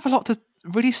don't have a lot to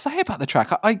really say about the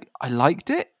track. I liked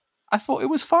it. I thought it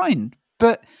was fine,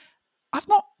 but I've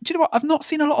not. Do you know what? I've not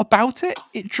seen a lot about it.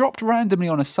 It dropped randomly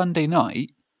on a Sunday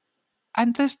night,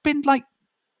 and there's been like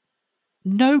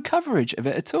no coverage of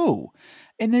it at all.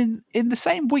 And in the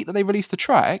same week that they released the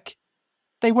track,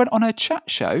 they went on a chat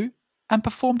show and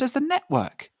performed as The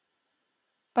Network.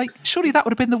 Like, surely that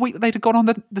would have been the week that they'd have gone on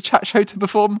the chat show to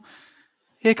perform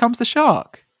Here Comes the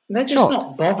Shark. They're just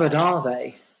not bothered, are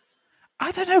they?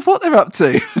 I don't know what they're up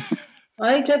to.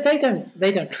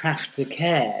 They don't have to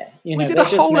care. You know, We did a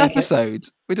whole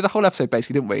episode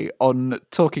basically, didn't we, on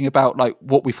talking about like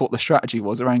what we thought the strategy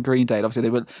was around Green Day.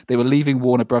 Obviously, they were leaving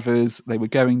Warner Brothers. They were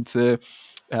going to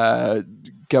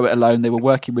go it alone. They were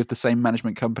working with the same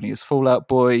management company as Fall Out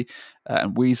Boy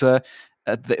and Weezer.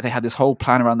 They had this whole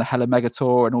plan around the Hella Mega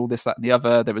Tour and all this, that, and the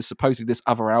other. There was supposedly this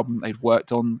other album they'd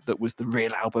worked on that was the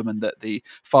real album, and that the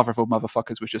Father of All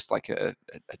Motherfuckers was just like a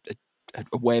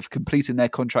way of completing their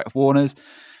contract with Warner's.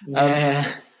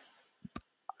 Yeah.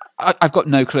 I've got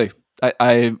no clue.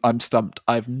 I'm stumped.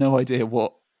 I have no idea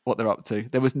what they're up to.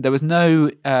 There was no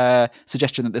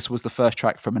suggestion that this was the first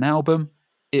track from an album.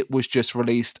 It was just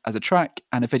released as a track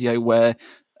and a video where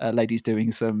a lady's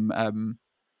doing some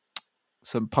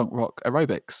punk rock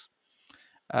aerobics,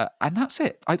 and that's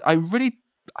it. I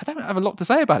don't have a lot to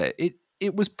say about it.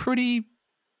 It was pretty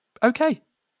okay.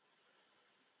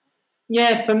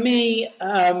 Yeah, for me,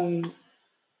 I'm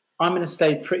going to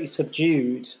stay pretty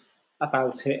subdued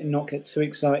about it and not get too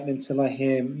excited until I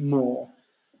hear more.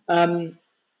 But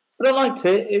I liked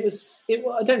it.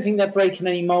 I don't think they're breaking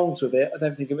any molds with it. I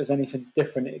don't think it was anything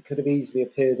different. It could have easily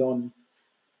appeared on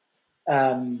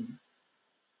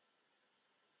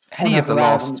any of the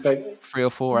last 3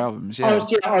 or 4 albums. Yeah,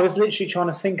 I was literally trying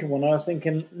to think of one. I was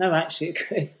thinking, no, actually,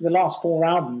 the last 4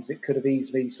 albums it could have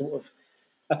easily sort of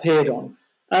appeared on.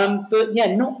 But yeah,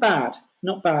 not bad.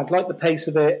 Like the pace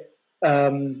of it.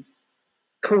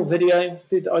 Cool video.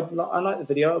 I like the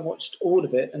video. I watched all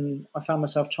of it, and I found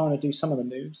myself trying to do some of the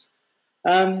moves.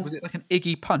 Was it like an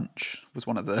Iggy Punch? Was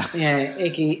one of the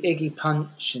Iggy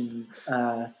Punch and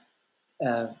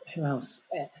who else?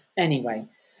 Anyway,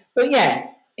 but yeah,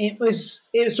 it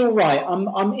was all right.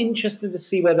 I'm interested to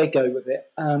see where they go with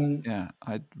it. Yeah,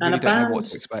 I really don't know what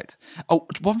to expect. Oh,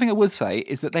 one thing I would say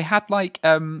is that they had like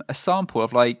a sample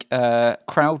of like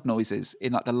crowd noises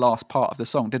in like the last part of the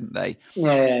song, didn't they?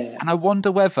 Yeah. And I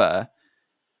wonder whether,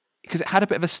 because it had a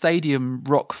bit of a stadium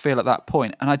rock feel at that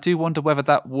point, and I do wonder whether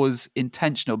that was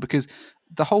intentional, because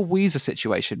the whole Weezer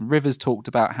situation, Rivers talked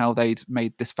about how they'd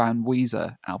made this Van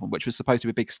Weezer album, which was supposed to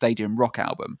be a big stadium rock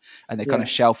album, and they kind of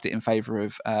shelved it in favour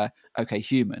of OK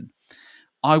Human.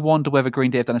 I wonder whether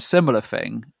Green Day have done a similar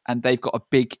thing, and they've got a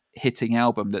big hitting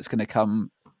album that's going to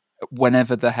come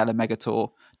whenever the Hella Mega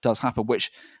Tour does happen,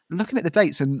 which, looking at the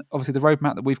dates and obviously the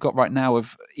roadmap that we've got right now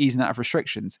of easing out of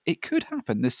restrictions, it could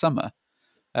happen this summer.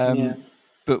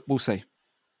 But we'll see.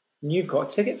 And you've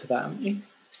got a ticket for that, haven't you?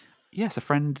 Yes, a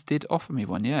friend did offer me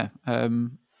one. Yeah,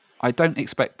 I don't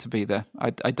expect to be there. I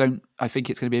don't. I think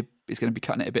it's going to be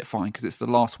cutting it a bit fine because it's the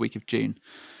last week of June.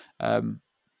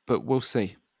 But we'll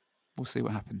see. We'll see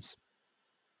what happens.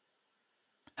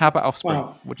 How about Offspring?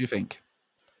 Wow. What do you think?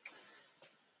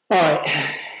 All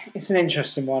right, it's an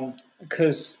interesting one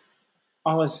because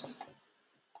I've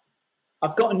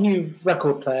got a new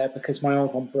record player because my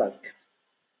old one broke,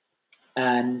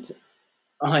 and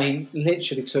I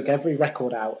literally took every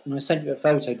record out, and I sent you a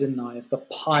photo, didn't I, of the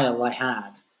pile I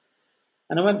had.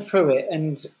 And I went through it,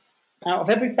 and out of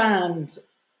every band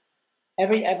I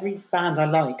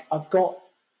like, I've got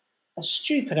a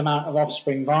stupid amount of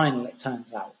Offspring vinyl, it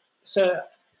turns out. So,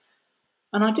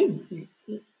 and I do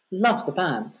love the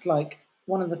band. It's like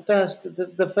one of the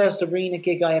first arena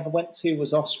gig I ever went to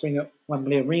was Offspring at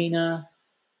Wembley Arena.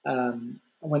 I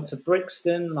went to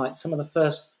Brixton, like some of the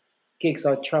first gigs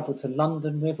I travelled to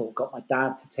London with, or got my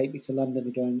dad to take me to London to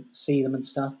go and see them and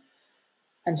stuff.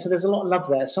 And so there's a lot of love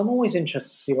there. So I'm always interested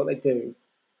to see what they do.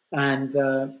 And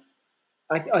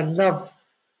I love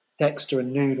Dexter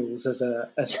and Noodles as a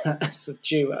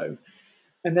duo.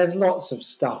 And there's lots of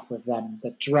stuff with them.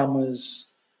 The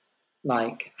drummers,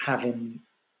 like having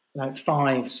like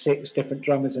 5-6 different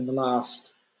drummers in the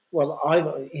last,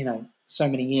 so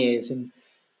many years. And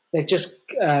they've just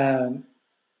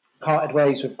parted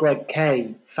ways with Greg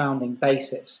Kay, founding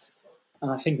bassist,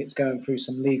 and I think it's going through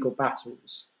some legal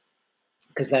battles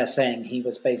because they're saying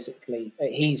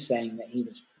he's saying that he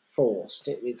was forced.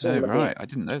 It's all right. I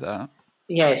didn't know that.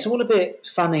 Yeah, it's all a bit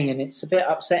funny and it's a bit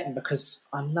upsetting because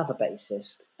I love a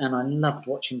bassist and I loved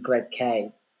watching Greg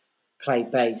Kay play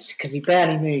bass because he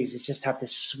barely moves. He's just had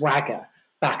this swagger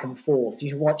back and forth.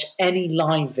 You watch any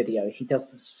live video, he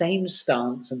does the same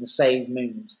stance and the same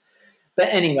moves. But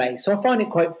anyway, so I find it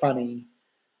quite funny,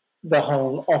 the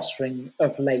whole Offspring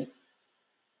of late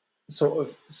sort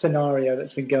of scenario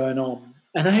that's been going on.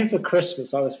 And over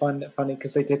Christmas, I was finding it funny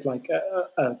because they did like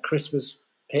a Christmas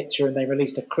picture and they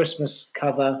released a Christmas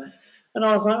cover. And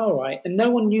I was like, all right. And no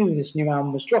one knew this new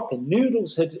album was dropping.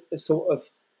 Noodles had sort of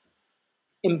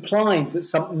implied that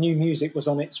some new music was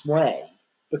on its way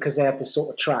because they had this sort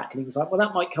of track. And he was like, well,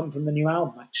 that might come from the new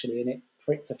album, actually. And it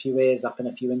pricked a few ears up in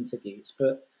a few interviews.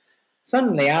 But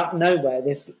suddenly, out of nowhere,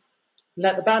 this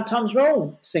Let the Bad Times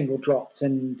Roll single dropped.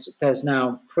 And there's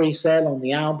now pre-sale on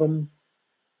the album.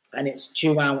 And it's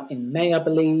due out in May, I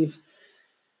believe.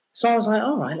 So I was like,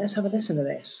 all right, let's have a listen to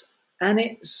this. And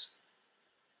it's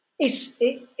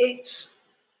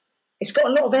got a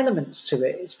lot of elements to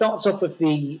it. It starts off with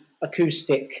the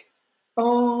acoustic,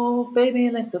 oh, baby,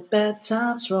 let the bad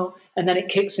times roll. And then it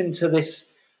kicks into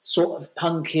this sort of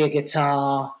punkier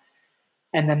guitar.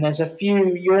 And then there's a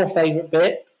few, your favourite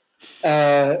bit,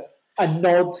 a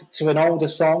nod to an older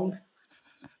song.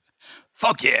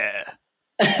 Fuck yeah.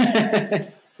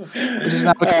 Which is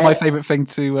now become my favourite thing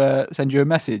to send you a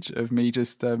message of me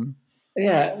just...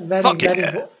 yeah,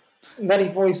 many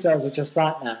voicemails are just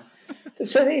that now.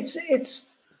 So it's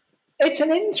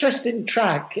an interesting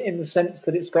track in the sense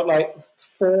that it's got like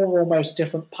 4 almost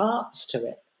different parts to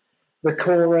it. The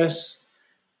chorus,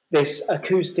 this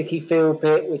acoustic-y feel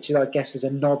bit, which I guess is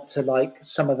a nod to like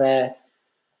some of their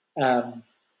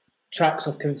tracks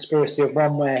of Conspiracy of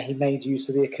One where he made use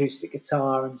of the acoustic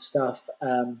guitar and stuff.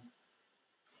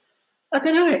 I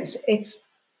don't know.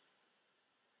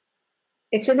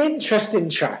 It's an interesting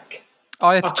track.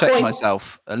 I had to check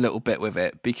myself a little bit with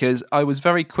it because I was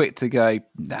very quick to go,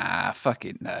 nah, fuck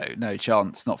it, no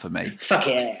chance, not for me. Fuck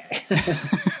yeah.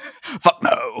 Fuck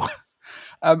no.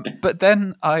 But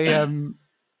then and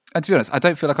to be honest, I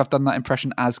don't feel like I've done that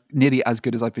impression nearly as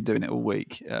good as I've been doing it all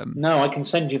week. No, I can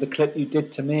send you the clip you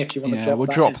did to me if you want to drop we'll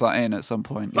that drop that in at some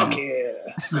point. Fuck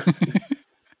yeah.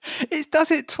 It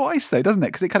does it twice though, doesn't it?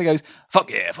 Because it kind of goes,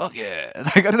 fuck yeah, fuck yeah.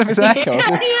 Like, I don't know if it's an echo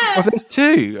or there's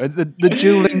 2, the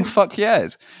dueling fuck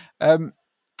yeahs.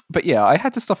 But yeah, I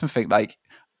had to stop and think, like,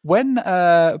 when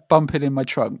Bumping in My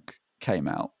Trunk came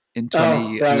out in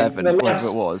 2011, whatever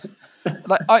it was,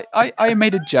 like I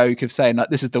made a joke of saying, like,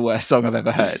 this is the worst song I've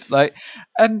ever heard. Like,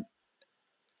 and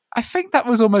I think that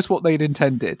was almost what they'd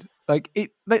intended. Like,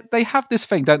 they have this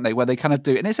thing, don't they, where they kind of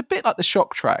do it, and it's a bit like the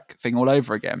Shock track thing all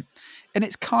over again. And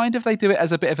it's kind of, they do it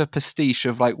as a bit of a pastiche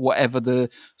of like whatever the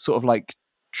sort of like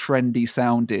trendy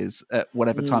sound is at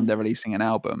whatever time they're releasing an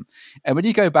album. And when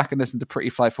you go back and listen to Pretty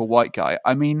Fly for a White Guy,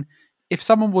 I mean, if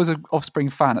someone was an Offspring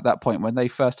fan at that point, when they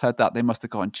first heard that, they must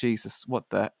have gone, Jesus,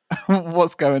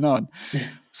 what's going on?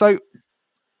 So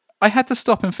I had to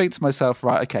stop and think to myself,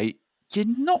 right, okay, you're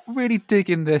not really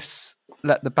digging this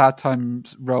Let the Bad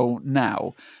Times Roll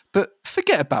now, but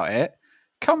forget about it.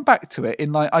 Come back to it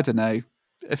in, like, I don't know,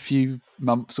 a few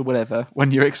months or whatever,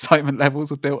 when your excitement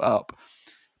levels are built up.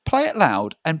 Play it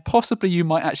loud, and possibly you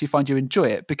might actually find you enjoy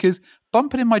it, because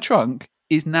Bumping in My Trunk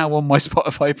is now on my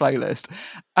Spotify playlist,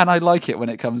 and I like it when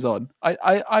it comes on.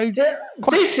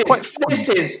 This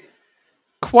is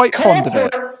quite fond of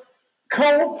it.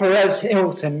 Call Perez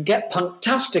Hilton, get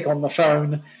Punktastic on the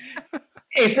phone.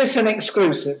 Is this an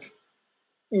exclusive?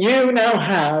 You now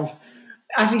have,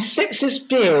 as he sips his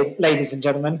beer, ladies and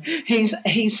gentlemen, he's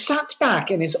sat back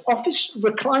in his office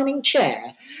reclining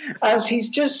chair as he's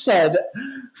just said,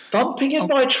 Bumping in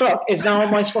My Truck is now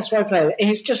on my Spotify playlist.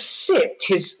 He's just sipped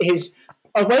his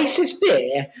Oasis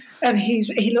beer and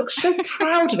he looks so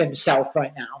proud of himself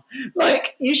right now.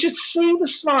 Like, you should see the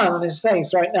smile on his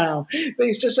face right now that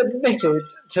he's just admitted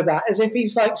to that, as if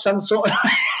he's like some sort of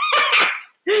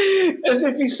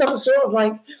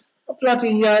like a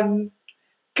bloody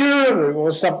guru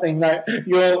or something. Like,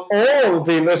 you'll all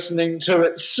be listening to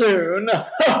it soon.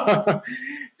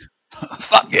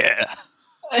 Fuck yeah.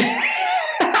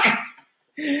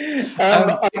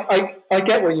 I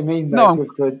get what you mean though.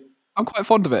 I'm quite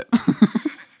fond of it.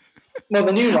 Well,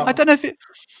 the new one. I don't know if it...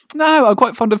 No, I'm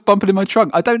quite fond of Bumping in My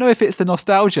Trunk. I don't know if it's the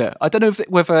nostalgia. I don't know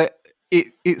whether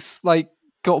it's like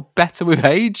got better with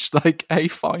age, like a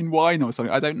fine wine or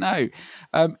something. I don't know.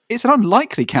 It's an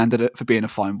unlikely candidate for being a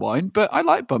fine wine, but I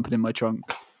like Bumping in My Trunk.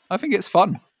 I think it's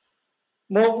fun.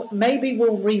 Well, maybe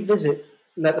we'll revisit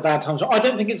Let the Bad Times Roll. I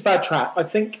don't think it's a bad track. I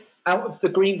think out of the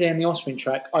Green Day and the Offspring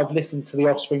track, I've listened to the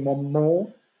Offspring one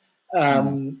more.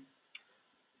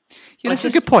 Yeah, that's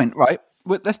a good point, right?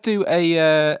 Let's do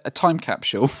a time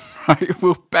capsule, right?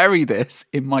 We'll bury this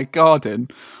in my garden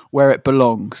where it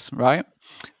belongs, right?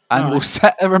 and All we'll right.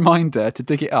 set a reminder to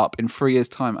dig it up in 3 years'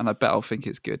 time, and I bet I'll think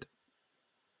it's good.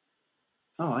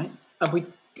 All right.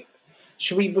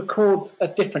 Should we record a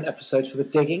different episode for the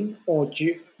digging, or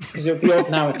because it would be odd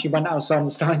now if you went outside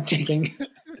and started digging.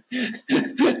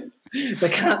 The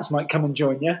cats might come and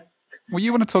join you. Well,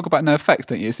 you want to talk about NoFX,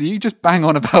 don't you? So you just bang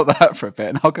on about that for a bit,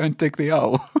 and I'll go and dig the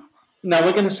hole. No,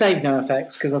 we're going to save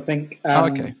NoFX because I think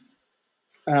Okay.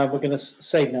 we're going to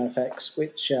save NoFX,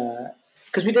 which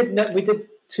because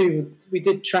we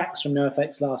did tracks from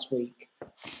NoFX last week.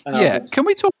 Yeah, can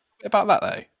we talk a bit about that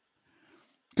though?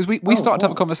 Because we started to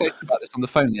have a conversation about this on the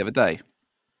phone the other day.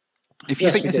 If you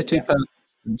think this is too personal,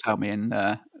 tell me, and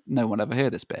no one ever hear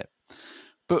this bit.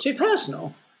 But too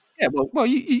personal. Yeah, well,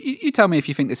 you tell me if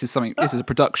you think this is something. This is a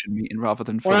production meeting rather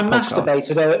than for Well, a I podcast.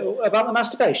 masturbated about the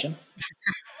masturbation.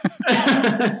 No,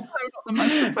 not the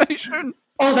masturbation.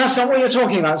 Oh, that's not what you're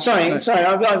talking about. Sorry,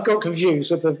 I've got confused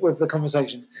with the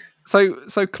conversation.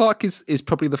 So Clark is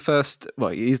probably the first. Well,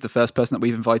 he's the first person that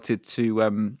we've invited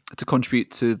to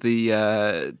contribute to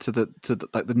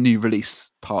the new release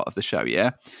part of the show.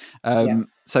 Yeah.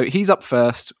 So he's up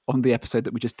first on the episode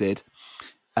that we just did.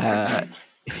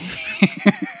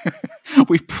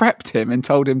 We've prepped him and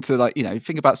told him to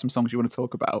think about some songs you want to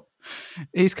talk about.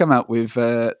 He's come out with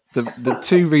the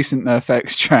 2 recent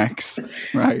NoFX tracks,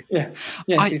 right? Yeah.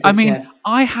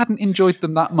 I hadn't enjoyed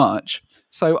them that much,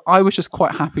 so I was just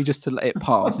quite happy just to let it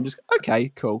pass and just okay,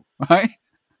 cool, right?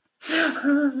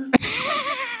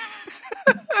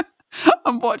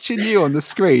 I'm watching you on the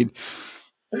screen,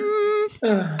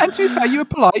 and to be fair, you were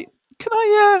polite. Can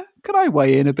I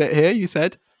weigh in a bit here? You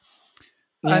said.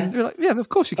 And you're like, yeah, of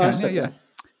course you can. Yeah.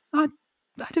 I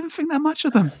didn't think that much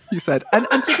of them, you said. And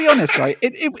to be honest, right,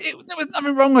 it there was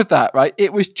nothing wrong with that, right?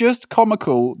 It was just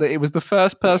comical that it was the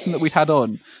first person that we'd had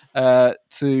on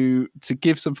to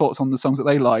give some thoughts on the songs that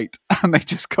they liked, and they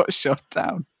just got shot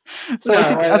down. So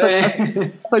as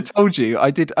I told you, I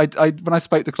when I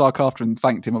spoke to Clark after and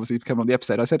thanked him, obviously, for coming on the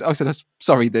episode, I said I'm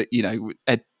sorry that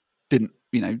Ed didn't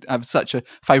have such a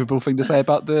favourable thing to say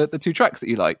about the 2 tracks that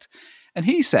you liked, and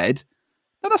he said,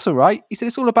 no, that's all right. He said,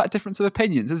 it's all about difference of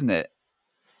opinions, isn't it?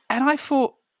 And I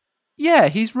thought, yeah,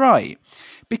 he's right.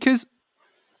 Because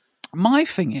my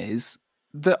thing is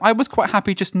that I was quite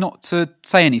happy just not to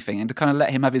say anything and to kind of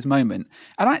let him have his moment.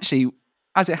 And actually,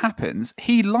 as it happens,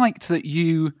 he liked that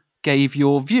you gave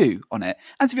your view on it.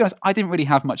 And to be honest, I didn't really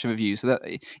have much of a view. So that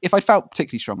if I felt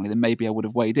particularly strongly, then maybe I would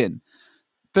have weighed in.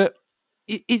 But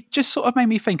it just sort of made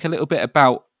me think a little bit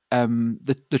about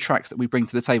the tracks that we bring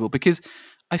to the table, because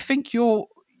I think you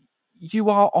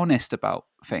are honest about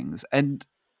things. And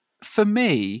for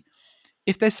me,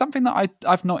 if there's something that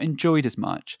I've not enjoyed as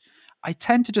much, I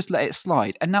tend to just let it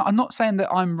slide. And now I'm not saying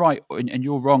that I'm right and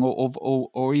you're wrong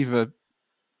or either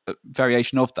a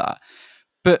variation of that.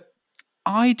 But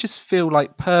I just feel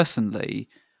like personally,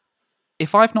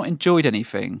 if I've not enjoyed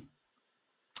anything,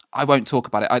 I won't talk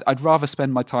about it. I'd rather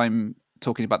spend my time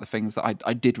talking about the things that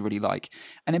I did really like.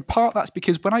 And in part, that's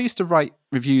because when I used to write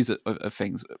reviews of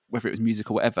things, whether it was music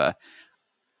or whatever,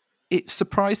 it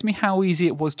surprised me how easy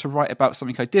it was to write about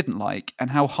something I didn't like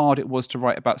and how hard it was to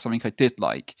write about something I did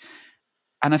like.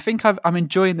 And I think I'm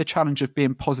enjoying the challenge of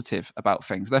being positive about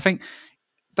things. And I think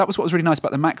that was what was really nice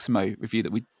about the Maximo review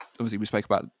that we spoke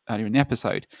about earlier in the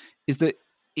episode, is that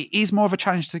it is more of a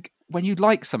challenge to, when you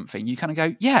like something, you kind of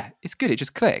go, yeah, it's good, it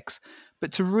just clicks.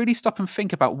 But to really stop and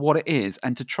think about what it is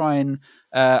and to try and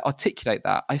articulate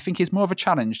that, I think is more of a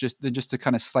challenge than just to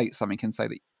kind of slate something and say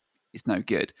that it's no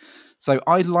good. So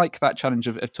I like that challenge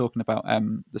of talking about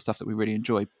the stuff that we really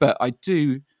enjoy. But I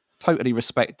do totally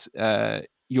respect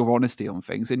your honesty on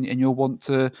things and your want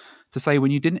to say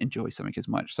when you didn't enjoy something as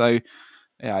much. So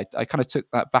yeah, I kind of took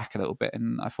that back a little bit,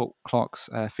 and I thought Clark's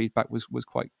feedback was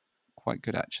quite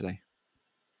good actually.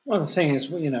 Well, the thing is,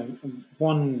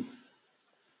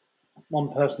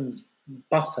 one person's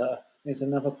butter is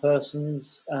another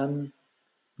person's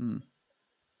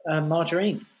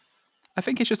margarine. I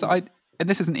think it's just and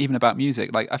this isn't even about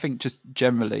music. Like, I think just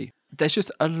generally, there's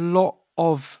just a lot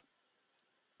of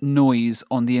noise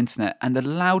on the internet, and the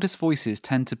loudest voices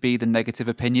tend to be the negative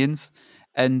opinions.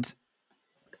 And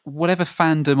whatever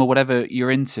fandom or whatever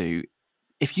you're into,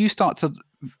 if you start to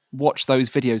watch those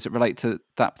videos that relate to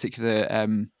that particular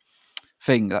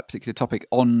thing, that particular topic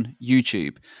on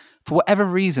YouTube, for whatever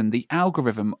reason, the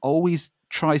algorithm always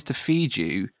tries to feed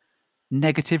you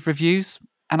negative reviews.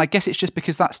 And I guess it's just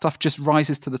because that stuff just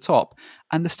rises to the top.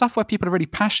 And the stuff where people are really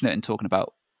passionate and talking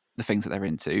about the things that they're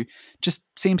into just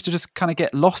seems to just kind of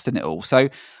get lost in it all. So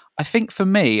I think for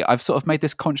me, I've sort of made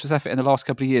this conscious effort in the last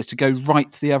couple of years to go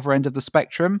right to the other end of the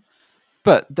spectrum.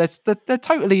 but there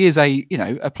totally is a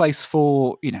place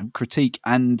for critique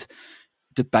and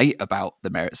debate about the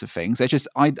merits of things. It's just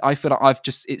I feel like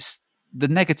it's the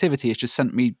negativity has just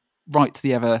sent me right to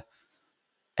the other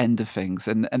end of things,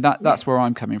 and that's where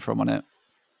I'm coming from on it.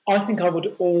 I think I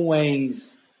would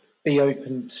always be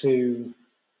open to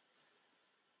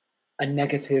a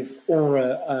negative or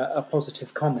a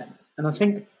positive comment, and I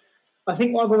think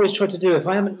what I've always tried to do, if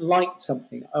I haven't liked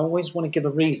something, I always want to give a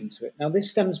reason to it. Now, this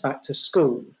stems back to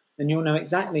school, and you'll know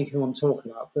exactly who I'm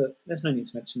talking about, but there's no need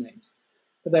to mention names.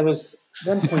 But there was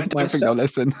one point where... I think I'll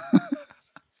listen.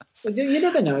 You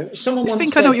never know. I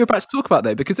think I know what you're about to talk about,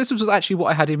 though, because this was actually what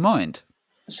I had in mind.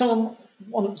 Someone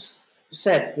once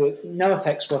said that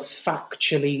NoFX were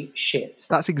factually shit.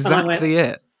 That's exactly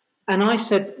it. And I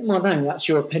said, well, no, that's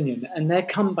your opinion. And their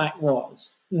comeback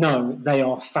was, no, they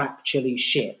are factually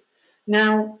shit.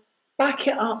 Now, back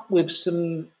it up with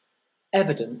some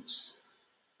evidence,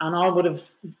 and I would have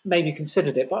maybe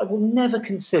considered it, but I will never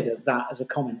consider that as a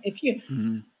comment.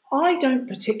 I don't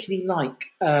particularly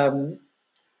like,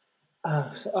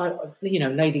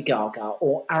 Lady Gaga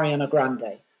or Ariana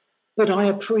Grande, but I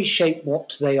appreciate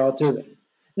what they are doing.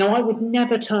 Now, I would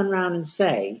never turn around and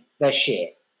say they're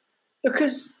shit,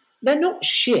 because they're not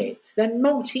shit. They're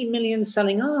multi-million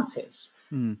selling artists.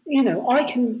 I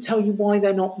can tell you why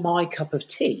they're not my cup of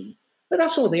tea, but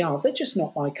that's all they are. They're just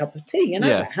not my cup of tea. And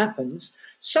as it happens,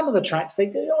 some of the tracks they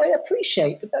do, I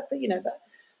appreciate, but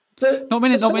But not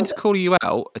meant to call you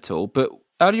out at all, but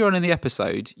earlier on in the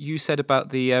episode, you said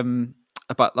about the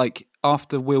about like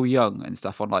after Will Young and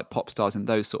stuff on like Pop Stars and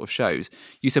those sort of shows,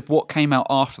 you said what came out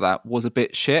after that was a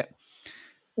bit shit.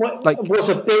 Well, was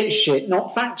a bit shit,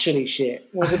 not factually shit.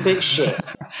 Was a bit shit.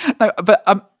 No, but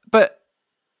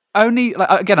only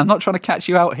again, I'm not trying to catch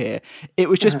you out here. It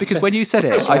was just because when you said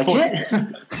it, I thought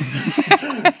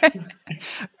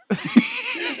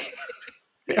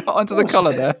bit hot onto the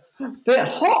collar there. Bit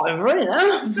hot, really.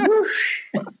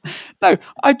 No,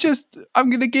 I'm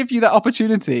going to give you that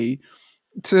opportunity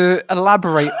to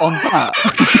elaborate on that.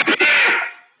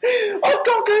 I've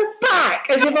got to go back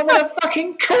as if I'm in a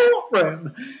fucking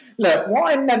courtroom. Look,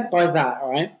 what I meant by that,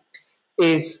 all right,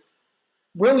 is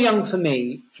Will Young for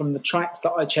me, from the tracks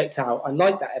that I checked out, I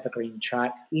like that Evergreen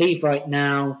track, Leave Right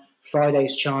Now,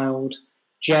 Friday's Child,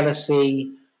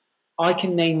 Jealousy. I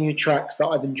can name you tracks that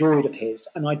I've enjoyed of his,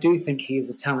 and I do think he is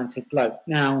a talented bloke.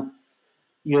 Now,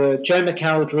 your Joe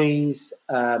McElderry's,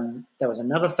 there was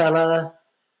another fella,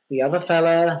 the other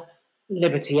fella,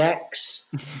 Liberty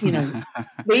X.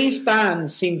 These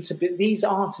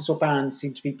artists or bands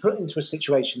seem to be put into a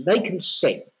situation. They can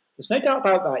sing. There's no doubt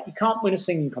about that. You can't win a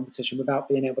singing competition without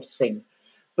being able to sing.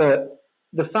 But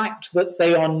the fact that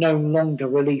they are no longer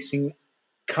releasing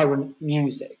current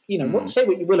music, say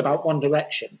what you will about One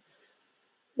Direction,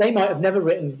 they might have never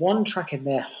written one track in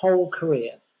their whole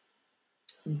career,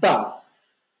 but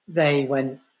they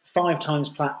went 5 times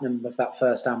platinum with that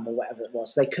first album or whatever it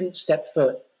was. They couldn't step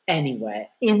foot anywhere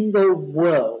in the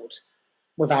world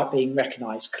without being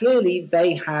recognised. Clearly,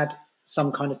 they had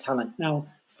some kind of talent. Now,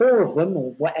 4 of them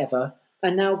or whatever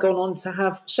are now gone on to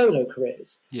have solo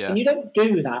careers. Yeah. And you don't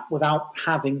do that without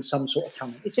having some sort of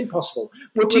talent. It's impossible.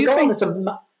 Do you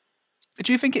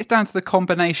think it's down to the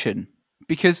combination?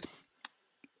 Because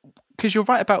you're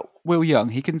right about Will Young.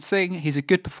 He can sing. He's a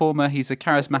good performer. He's a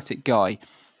charismatic guy.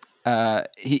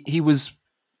 He was,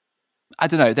 I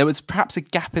don't know, there was perhaps a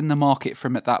gap in the market for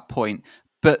him at that point.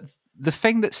 But the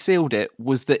thing that sealed it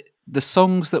was that the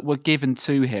songs that were given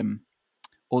to him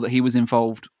or that he was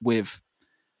involved with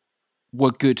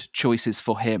were good choices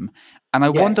for him. And I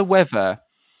wonder whether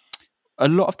a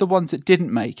lot of the ones that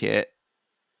didn't make it,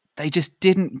 they just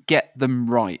didn't get them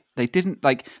right. They didn't,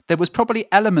 there was probably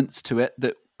elements to it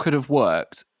that could have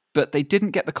worked, but they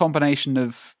didn't get the combination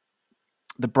of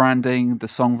the branding, the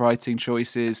songwriting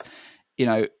choices,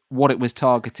 what it was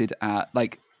targeted at.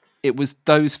 It was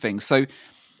those things. So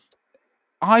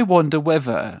I wonder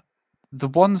whether the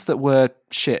ones that were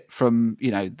shit from,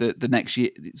 the next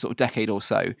year, sort of decade or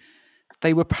so,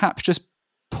 they were perhaps just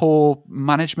poor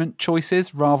management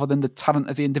choices rather than the talent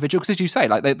of the individual. Because as you say,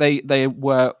 they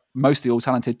were mostly all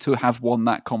talented to have won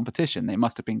that competition. They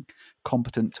must have been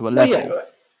competent to a level. Yeah.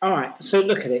 All right, so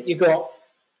look at it. You got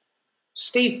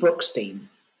Steve Brookstein.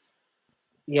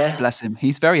 Yeah. Bless him.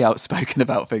 He's very outspoken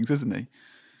about things, isn't he?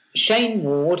 Shane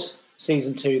Ward,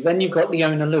 season 2. Then you've got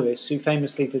Leona Lewis, who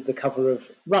famously did the cover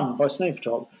of Run by Snow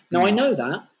Patrol. Now, I know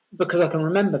that because I can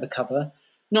remember the cover,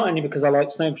 not only because I like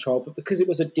Snow Patrol, but because it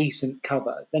was a decent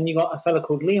cover. Then you got a fella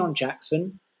called Leon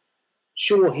Jackson.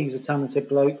 Sure, he's a talented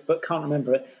bloke, but can't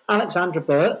remember it. Alexandra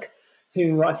Burke,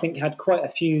 who I think had quite a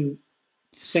few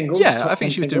singles. Yeah, I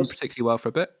think she was doing particularly well for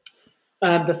a bit.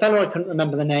 The fellow I couldn't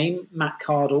remember the name, Matt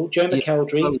Cardle, Joe I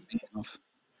McElderry, was thinking of.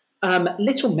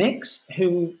 Little Mix,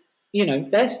 who,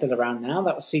 they're still around now.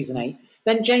 That was season 8.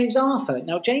 Then James Arthur.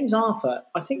 Now, James Arthur,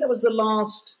 I think that was the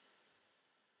last.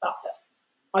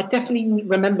 I definitely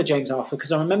remember James Arthur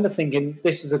because I remember thinking,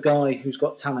 this is a guy who's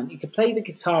got talent. He could play the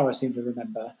guitar, I seem to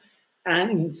remember.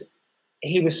 And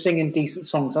he was singing decent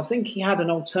songs. I think he had an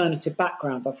alternative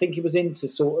background. I think he was into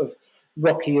sort of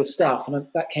rockier stuff, and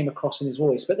that came across in his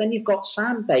voice. But then you've got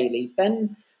Sam Bailey,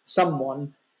 Ben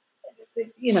someone,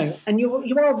 and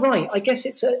you are right. I guess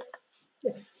it's a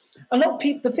lot of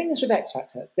people. The thing is with X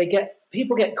Factor,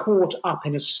 people get caught up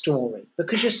in a story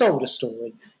because you're sold a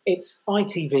story. It's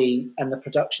ITV and the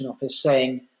production office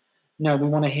saying, no, we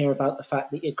want to hear about the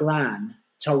fact that your gran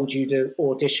told you to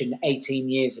audition 18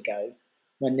 years ago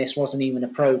when this wasn't even a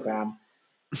programme.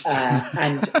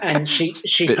 And she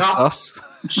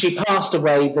passed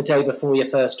away the day before your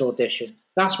first audition.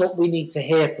 That's what we need to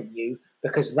hear from you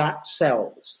because that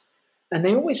sells. And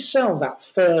they always sell that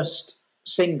first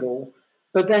single,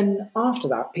 but then after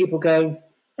that, people go,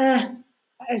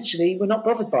 actually, we're not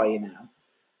bothered by you now.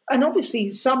 And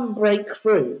obviously, some break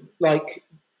through, like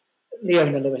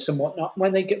Leona Lewis and whatnot,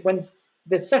 when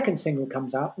the second single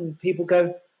comes out, and people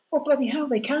go, "Oh bloody hell,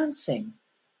 they can sing,"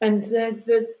 and they've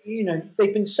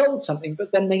been sold something,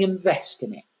 but then they invest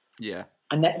in it. Yeah,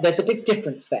 and there's a big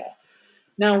difference there.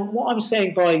 Now, what I'm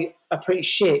saying by a pretty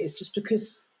shit is just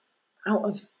because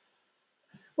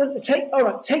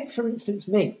take for instance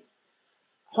me.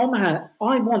 Homahan,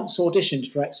 I once auditioned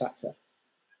for X Factor.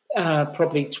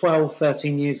 Probably 12,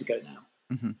 13 years ago now.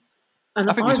 Mm-hmm. And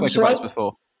I think we've spoken about this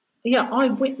before. Yeah, I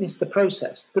witnessed the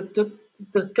process. The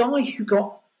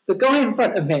guy in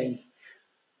front of me,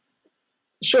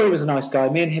 sure, he was a nice guy.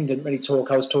 Me and him didn't really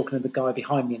talk. I was talking to the guy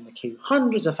behind me in the queue.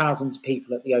 Hundreds of thousands of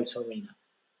people at the O2 Arena,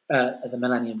 at the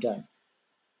Millennium Dome.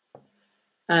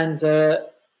 And, for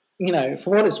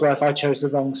what it's worth, I chose the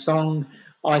wrong song.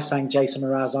 I sang Jason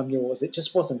Mraz, I'm Yours. It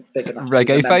just wasn't big enough.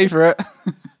 Reggae favourite.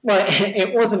 Well,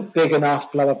 it wasn't big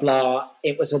enough, blah, blah, blah.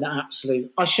 It was an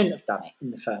absolute... I shouldn't have done it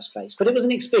in the first place, but it was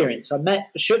an experience. I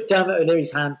shook Dermot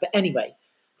O'Leary's hand. But anyway,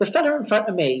 the fella in front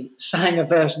of me sang a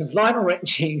version of Lionel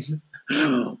Richie's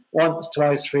Once,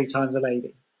 Twice, Three Times a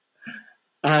Lady.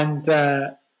 And,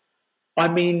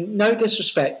 no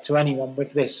disrespect to anyone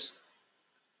with this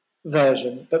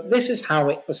version, but this is how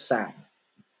it was sang.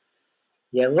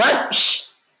 You once,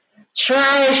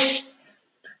 twice,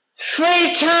 3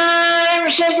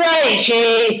 times a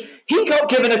lady. He got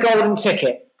given a golden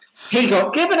ticket. And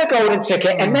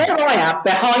there I am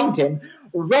behind him,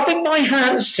 rubbing my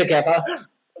hands together,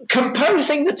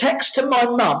 composing the text to my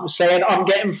mum, saying, I'm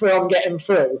getting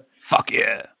through. Fuck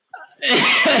yeah.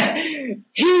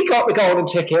 He got the golden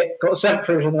ticket, got sent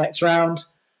through to the next round.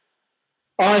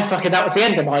 That was the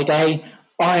end of my day.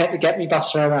 I had to get me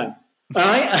Buster home.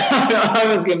 Right? I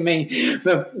was giving me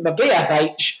the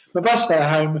BFH, the bus fare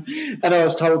home, and I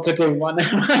was told to do one.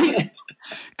 Right?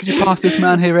 Could you pass this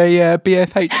man here a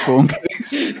BFH form,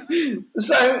 please?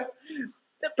 So,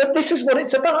 but this is what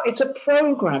it's about. It's a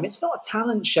program. It's not a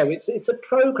talent show. It's a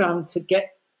program to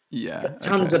get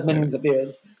tons of millions of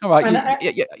viewers. All right.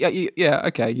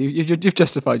 Okay. You've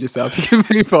justified yourself. You can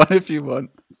move on if you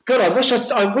want. God, I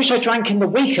wish I drank in the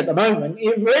week at the moment.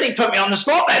 You really put me on the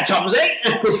spot there, Tomsy.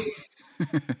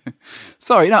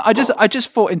 Sorry, no, I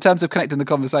just thought in terms of connecting the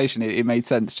conversation, it made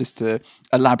sense just to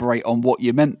elaborate on what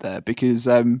you meant there, because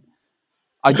I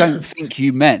don't think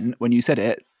you meant when you said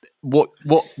it what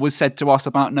was said to us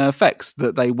about NERFX,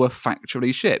 that they were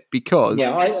factually shit. Because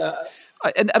I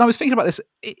was thinking about this.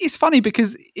 It's funny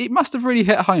because it must have really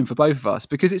hit home for both of us,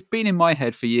 because it's been in my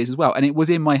head for years as well, and it was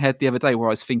in my head the other day where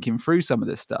I was thinking through some of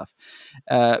this stuff,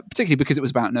 particularly because it was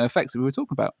about NERFX that we were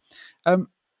talking about.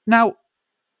 Now,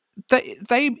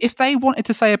 if they wanted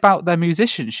to say about their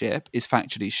musicianship is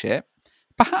factually shit,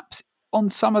 perhaps on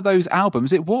some of those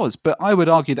albums it was, but I would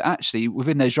argue that actually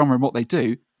within their genre and what they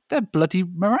do, they're bloody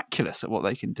miraculous at what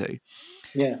they can do.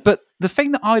 Yeah. But the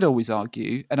thing that I'd always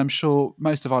argue, and I'm sure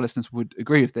most of our listeners would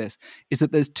agree with this, is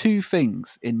that there's two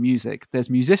things in music. There's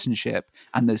musicianship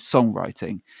and there's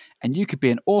songwriting. And you could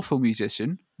be an awful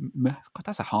musician. God,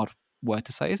 that's a hard word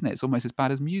to say, isn't it? It's almost as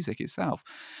bad as music itself.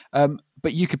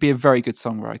 But you could be a very good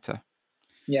songwriter.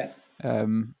 Yeah.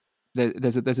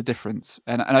 There's a difference.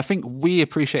 And I think we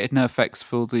appreciated NERFX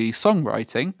for the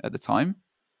songwriting at the time,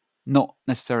 not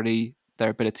necessarily their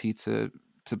ability to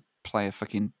play a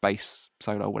fucking bass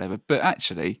solo or whatever, but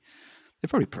actually they're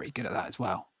probably pretty good at that as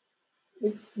well.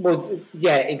 Well,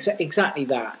 yeah, exactly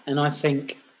that. And I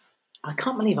think, I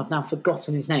can't believe I've now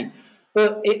forgotten his name,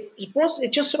 but it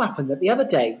just so happened that the other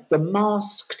day the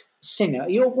Masked singer. Are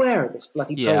you aware of this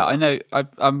bloody Yeah, program? I know.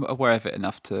 I'm aware of it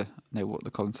enough to know what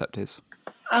the concept is.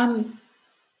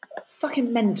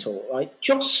 Fucking mental, right?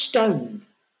 Joss Stone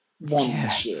won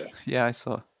this year. Yeah, I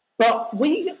saw. But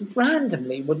we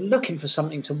randomly were looking for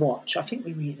something to watch. I think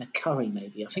we were eating a curry,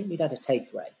 maybe. I think we'd had a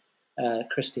takeaway,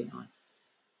 Christy and I.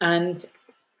 And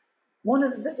one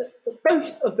of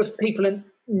both of the people in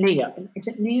Neo, is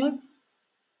it Neo?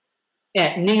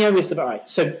 Yeah, Neo is the right.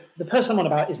 So the person I'm on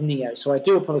about is Neo. So I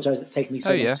do apologise. It's taken me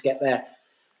so long to get there.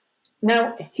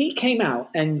 Now he came out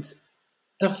and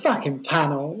the fucking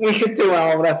panel. We could do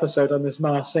our whole episode on this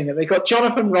Masked Singer. They got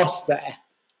Jonathan Ross there.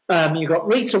 You've got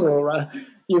Rita Ora.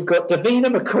 You've got Davina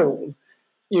McCall.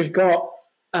 You've got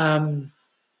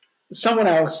someone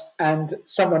else and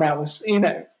someone else. You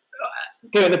know,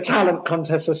 doing a talent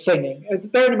contest of singing.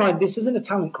 Bear in mind, this isn't a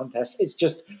talent contest. It's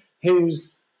just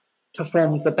who's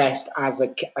performed the best as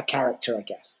a character, I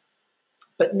guess.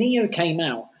 But Neo came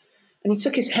out and he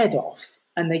took his head off,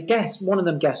 and one of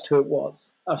them guessed who it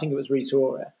was. I think it was Rita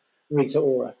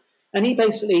Ora. And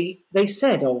they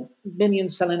said,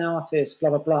 million-selling artist, blah,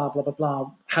 blah, blah, blah, blah,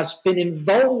 blah, has been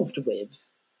involved with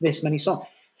this many songs.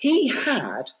 He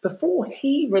had, before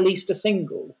he released a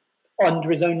single under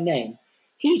his own name,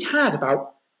 he'd had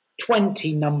about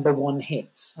 20 number one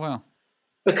hits. Wow.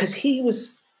 Because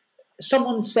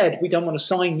someone said, we don't want to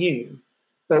sign you,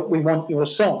 but we want your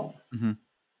song. Mm-hmm.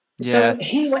 Yeah. So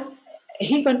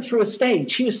he went through a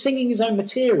stage. He was singing his own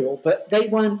material, but they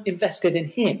weren't invested in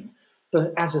him.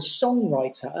 But as a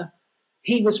songwriter,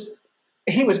 he was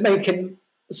making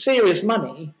serious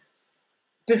money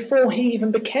before he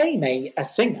even became a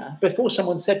singer, before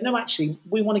someone said, no, actually,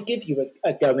 we want to give you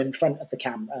a go in front of the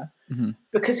camera,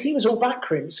 because he was all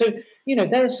backroom. So, you know,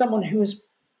 there's someone who has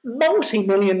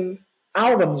multi-million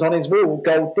albums on his wall,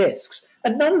 gold discs,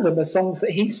 and none of them are songs that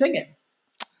he's singing.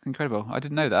 Incredible. I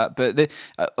didn't know that. But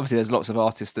obviously there's lots of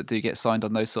artists that do get signed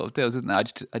on those sort of deals, isn't there?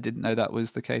 I didn't know that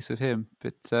was the case of him.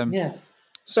 But yeah.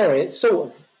 Sorry, it's sort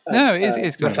of... no, it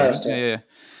is good. Yeah.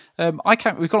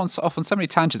 We've gone off on so many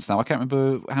tangents now. I can't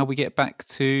remember how we get back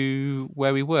to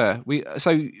where we were. We're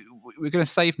going to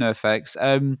save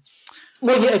NERFX.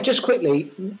 Well, yeah, just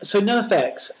quickly. So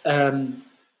NERFX,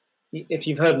 if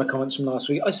you've heard my comments from last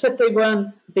week, I said they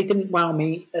didn't wow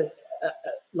me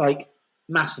like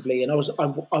massively, and I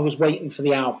was waiting for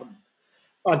the album.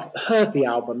 I've heard the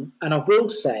album, and I will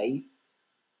say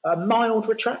a mild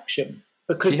retraction,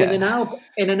 because in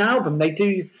an album they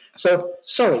do. So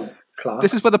sorry, Clark.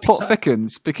 This is where the plot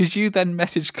thickens, because you then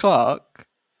messaged Clark.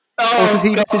 Or did he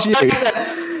message you?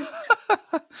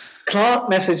 Clark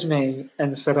messaged me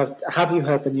and said, have you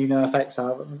heard the new NERFX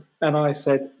album? And I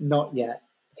said, not yet.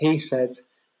 He said,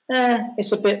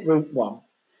 it's a bit Route 1.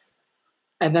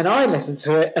 And then I listened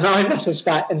to it, and I messaged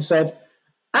back and said,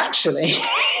 actually,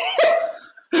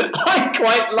 I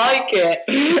quite like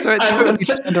it. So it totally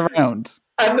turned around.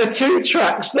 And the two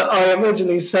tracks that I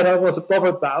originally said I wasn't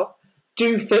bothered about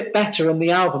do fit better in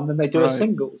the album than they do as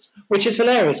singles, which is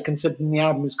hilarious considering the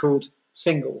album is called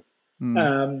Single,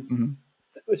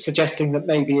 suggesting that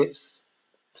maybe it's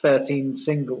 13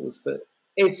 singles. But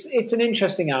it's an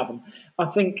interesting album. I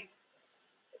think,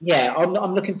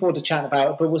 I'm looking forward to chatting about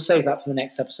it, but we'll save that for the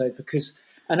next episode, because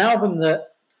an album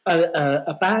that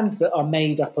a band that are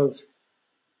made up of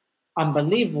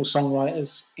unbelievable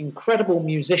songwriters, incredible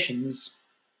musicians,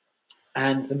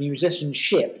 and the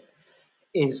musicianship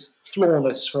is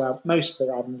flawless throughout most of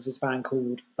their albums, is a band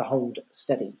called The Hold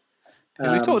Steady.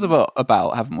 We've talked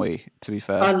about, haven't we, to be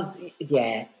fair?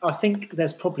 Yeah, I think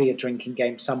there's probably a drinking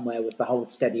game somewhere with The Hold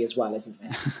Steady as well, isn't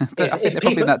there? I think they're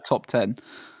probably in that top 10.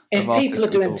 If people are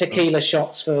doing tequila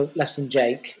shots for less than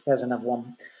Jake, there's another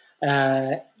one.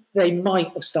 They might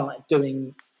have started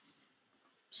doing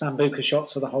Sambuca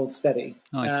shots for The Hold Steady.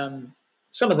 Nice.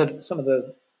 Some of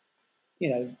the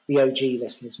the OG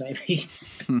listeners maybe.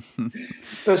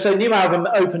 But so new album,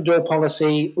 Open Door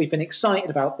Policy. We've been excited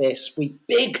about this. We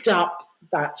bigged up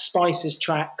that Spices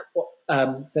track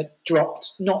that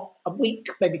dropped not a week,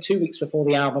 maybe 2 weeks before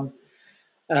the album.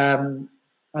 And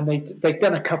they've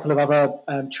done a couple of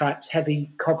other tracks,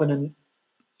 Heavy Covenant,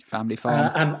 Family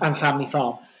Farm, and Family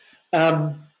Farm.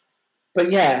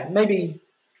 But yeah, maybe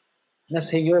let's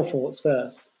hear your thoughts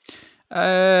first.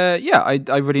 I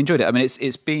really enjoyed it. I mean,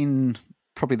 it's been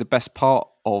probably the best part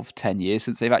of 10 years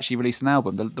since they've actually released an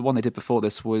album. The one they did before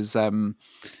this was a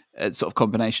sort of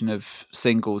combination of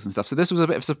singles and stuff. So this was a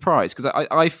bit of a surprise, because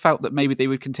I felt that maybe they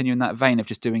would continue in that vein of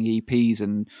just doing EPs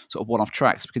and sort of one-off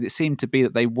tracks, because it seemed to be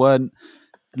that they weren't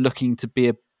looking to be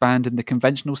a band in the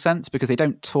conventional sense, because they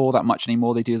don't tour that much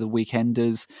anymore. They do the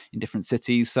weekenders in different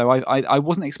cities. So I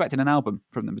wasn't expecting an album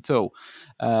from them at all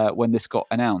when this got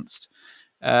announced.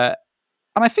 And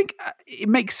I think it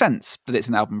makes sense that it's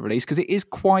an album release because it is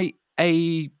quite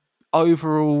a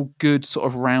overall good sort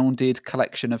of rounded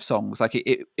collection of songs. Like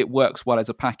it works well as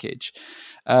a package.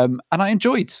 And I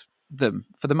enjoyed them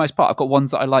for the most part. I've got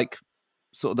ones that I like,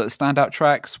 sort of the standout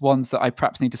tracks, ones that I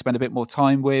perhaps need to spend a bit more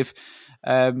time with.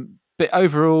 But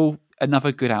overall,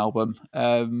 another good album,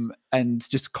 and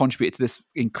just contributed to this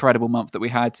incredible month that we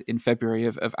had in February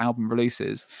of album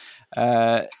releases.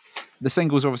 The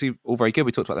singles are obviously all very good.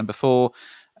 We talked about them before.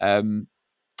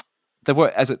 There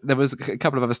was a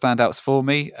couple of other standouts for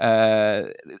me.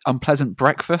 Unpleasant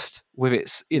Breakfast, with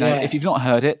its, if you've not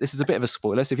heard it, this is a bit of a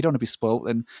spoiler. So if you don't want to be spoiled,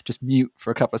 then just mute for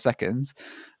a couple of seconds.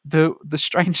 The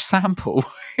strange sample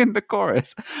in the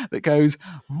chorus that goes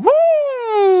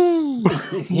woo,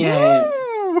 Yeah.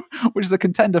 woo, which is a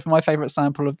contender for my favorite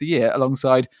sample of the year,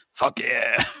 alongside "Fuck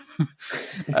Yeah."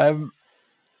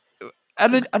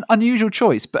 And an unusual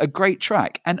choice, but a great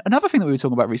track. And another thing that we were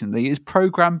talking about recently is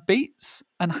program beats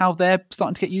and how they're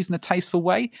starting to get used in a tasteful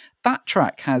way. That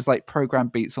track has like program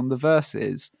beats on the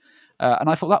verses. And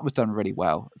I thought that was done really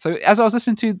well. So as I was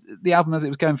listening to the album as it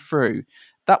was going through,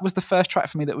 that was the first track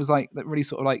for me that was like, that really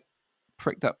sort of like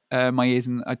pricked up my ears,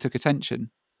 and I took attention.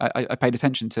 I paid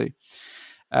attention to.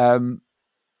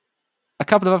 A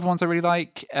couple of other ones I really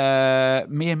like.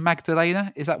 Me and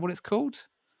Magdalena, is that what it's called?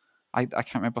 I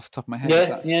can't remember off the top of my head.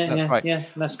 That's right. Yeah,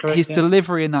 that's correct. His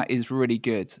delivery in that is really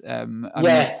good. I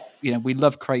mean, we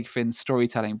love Craig Finn's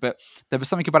storytelling, but there was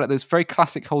something about it that was very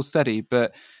classic Hold Steady,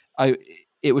 but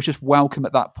it was just welcome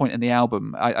at that point in the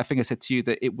album. I think I said to you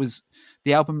that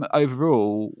the album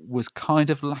overall was kind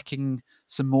of lacking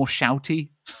some more shouty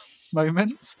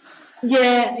moments.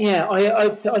 Yeah,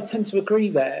 I tend to agree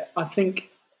there. I think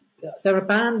there are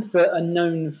bands that are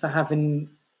known for having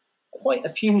quite a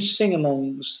few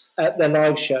sing-alongs at their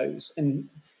live shows, and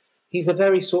he's a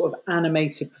very sort of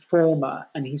animated performer,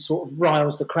 and he sort of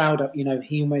riles the crowd up.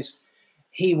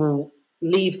 He will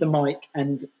leave the mic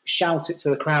and shout it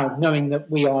to the crowd, knowing that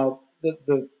we are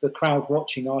the crowd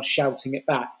watching are shouting it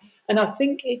back. And I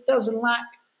think it does lack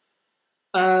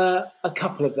a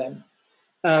couple of them,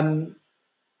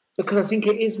 because I think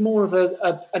it is more of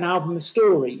an album of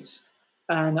stories,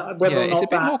 and whether or not it's a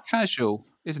bit more casual,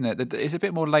 isn't it? It's a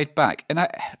bit more laid back. And I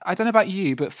don't know about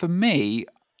you, but for me,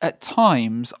 at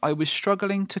times, I was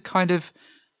struggling to kind of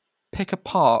pick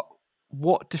apart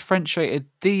what differentiated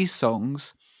these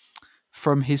songs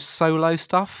from his solo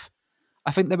stuff.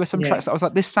 I think there were some tracks that I was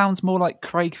like, this sounds more like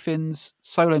Craig Finn's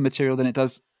solo material than it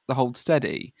does the Hold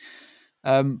Steady.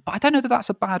 But I don't know that that's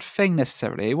a bad thing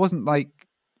necessarily. It wasn't like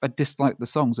I disliked the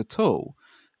songs at all.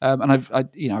 And I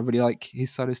really like his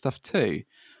solo stuff too.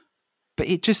 But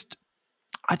it just,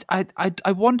 I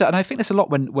wonder, and I think there's a lot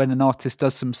when an artist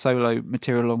does some solo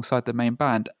material alongside the main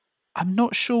band, I'm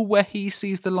not sure where he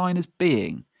sees the line as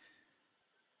being.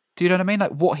 Do you know what I mean?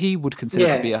 Like what he would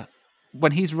consider to be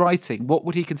when he's writing, what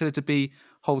would he consider to be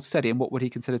Hold Steady, and what would he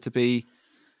consider to be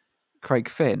Craig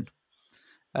Finn?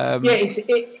 For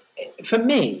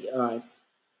me,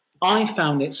 I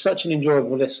found it such an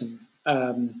enjoyable listen.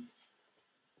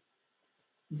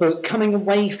 But coming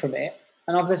away from it,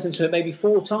 and I've listened to it maybe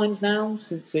 4 times now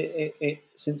since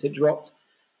it dropped.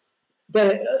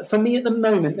 For me at the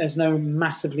moment, there's no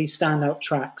massively standout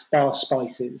tracks, bar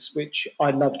Spices, which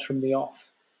I loved from the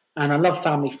off. And I love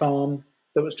Family Farm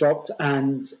that was dropped,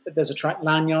 and there's a track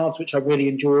Lanyards, which I really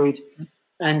enjoyed.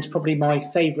 And probably my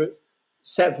favourite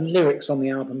set of lyrics on the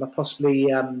album are possibly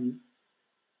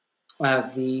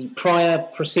the Prior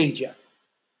Procedure.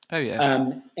 Oh,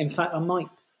 yeah. In fact, I might,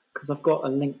 because I've got a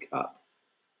link up.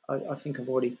 I think I've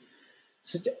already...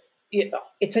 So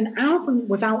it's an album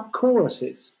without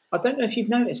choruses. I don't know if you've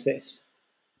noticed this.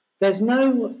 There's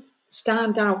no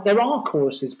standout... There are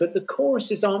choruses, but the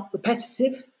choruses aren't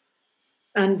repetitive.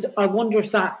 And I wonder if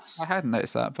that's... I hadn't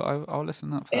noticed that, but I'll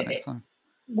listen up for that next time.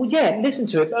 Well, yeah, listen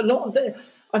to it.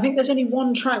 I think there's only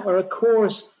one track where a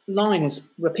chorus line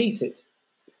is repeated,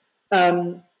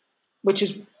 which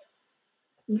is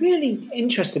really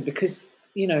interesting because,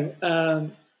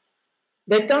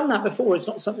 they've done that before. It's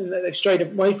not something that they've strayed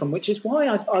away from, which is why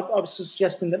I was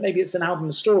suggesting that maybe it's an album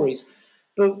of stories.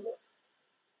 But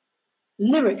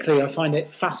lyrically, I find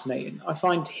it fascinating. I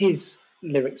find his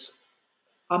lyrics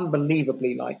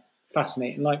unbelievably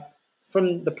fascinating. Like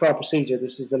from the Prior Procedure,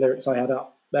 this is the lyrics I had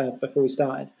up before we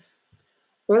started.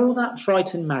 All that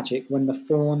frightened magic when the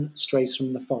fawn strays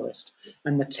from the forest,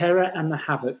 and the terror and the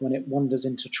havoc when it wanders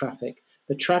into traffic,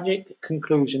 the tragic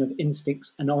conclusion of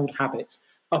instincts and old habits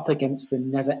up against the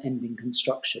never-ending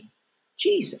construction.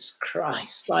 Jesus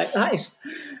Christ, that is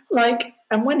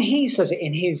and when he says it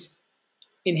in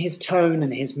his tone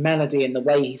and his melody and the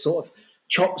way he sort of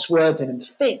chops words in and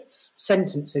fits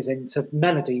sentences into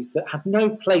melodies that have no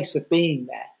place of being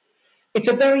there. It's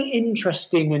a very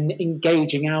interesting and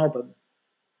engaging album.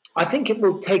 I think it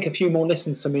will take a few more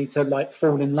listens for me to like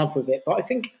fall in love with it. But I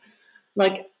think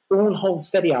like all Hold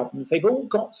Steady albums, they've all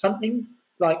got something.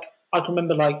 Like I can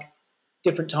remember like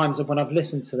different times of when I've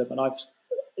listened to them and I've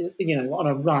on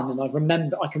a run, and I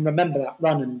can remember that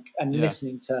run and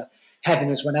listening to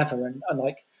Heaven Is Whenever and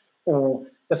like, or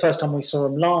the first time we saw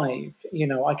them live.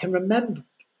 I can remember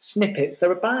snippets.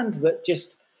 They're a band that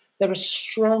they're a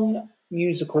strong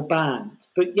musical band,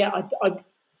 but yeah,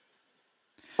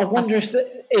 I wonder if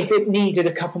it needed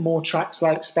a couple more tracks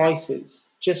like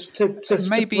Spices, just to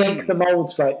break the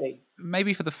mold slightly.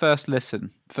 Maybe for the first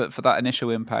listen, for that initial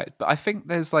impact. But I think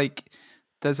there's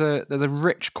a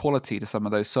rich quality to some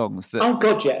of those songs that oh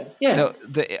god, yeah.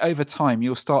 That over time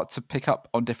you'll start to pick up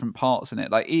on different parts in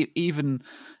it, like even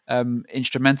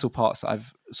instrumental parts that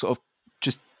I've sort of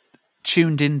just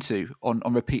tuned into on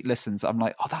repeat listens. I'm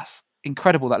like, oh, that's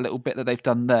incredible, that little bit that they've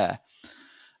done there.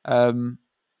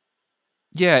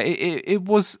 It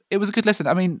was a good listen.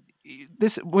 I mean,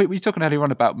 we were talking earlier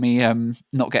on about me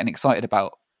not getting excited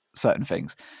about certain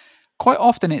things. Quite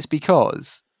often it's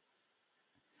because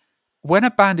when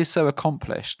a band is so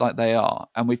accomplished like they are,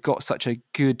 and we've got such a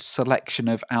good selection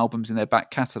of albums in their back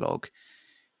catalogue,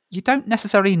 you don't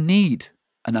necessarily need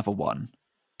another one,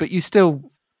 but you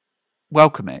still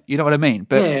welcome it. You know what I mean?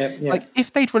 But like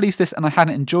if they'd released this and I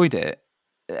hadn't enjoyed it,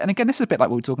 and again, this is a bit like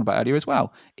what we were talking about earlier as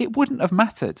well, it wouldn't have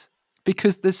mattered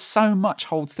because there's so much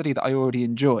Hold Steady that I already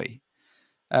enjoy.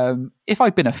 If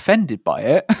I'd been offended by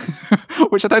it,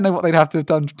 which I don't know what they'd have to have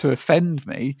done to offend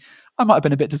me, I might have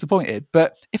been a bit disappointed.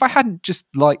 But if I just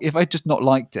not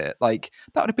liked it, like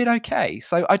that would have been okay.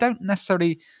 So I don't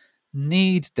necessarily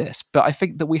need this, but I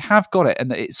think that we have got it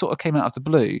and that it sort of came out of the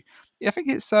blue. I think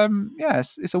it's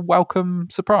it's a welcome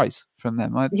surprise from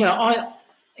them.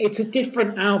 It's a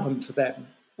different album for them.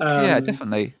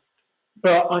 Definitely.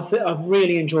 But a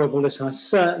really enjoyable listen.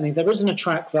 There isn't a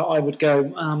track that I would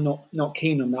go, I'm not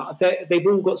keen on that. They've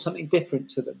all got something different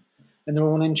to them, and they're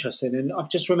all interesting. And I've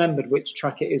just remembered which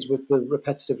track it is with the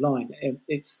repetitive line.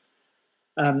 It's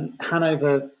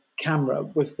Hanover Camera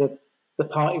with the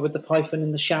party with the python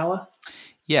in the shower.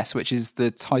 Yes, which is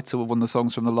the title of one of the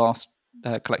songs from the last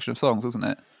collection of songs, wasn't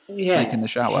it? Yeah. Snake in the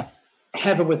Shower.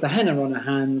 Heather with the henna on her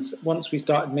hands. Once we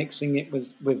started mixing it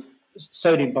with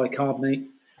sodium bicarbonate,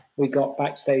 we got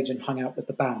backstage and hung out with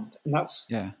the band. And that's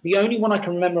the only one I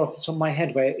can remember off the top of my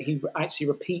head where he actually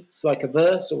repeats like a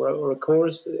verse or a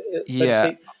chorus, so to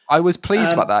speak. I was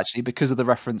pleased about that actually because of the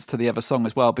reference to the other song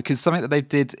as well, because something that they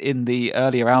did in the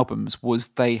earlier albums was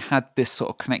they had this sort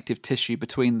of connective tissue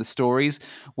between the stories,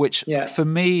 which for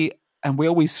me, and we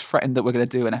always threaten that we're going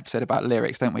to do an episode about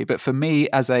lyrics, don't we? But for me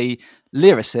as a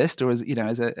lyricist, or as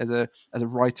a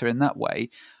writer in that way,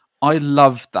 I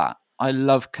love that. I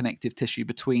love connective tissue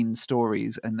between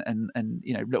stories and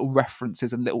little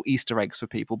references and little Easter eggs for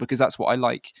people, because that's what I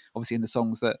like, obviously, in the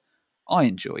songs that I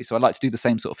enjoy. So I like to do the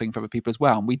same sort of thing for other people as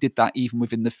well. And we did that even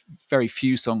within the very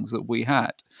few songs that we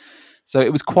had. So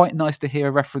it was quite nice to hear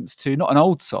a reference to not an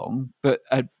old song, but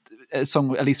a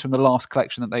song at least from the last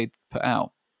collection that they put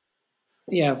out.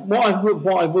 Yeah, what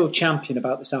I will champion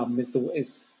about this album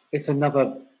is it's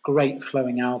another great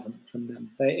flowing album from them.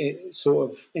 It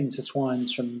sort of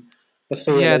intertwines from the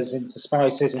Feelers into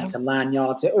Spices into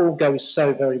Lanyards. It all goes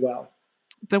so very well.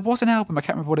 There was an album, I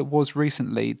can't remember what it was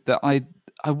recently, that I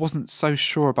wasn't so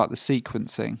sure about the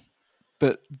sequencing,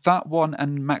 but that one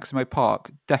and Maximo Park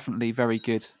definitely very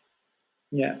good.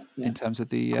 Yeah. In terms of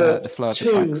the flow of the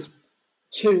tracks.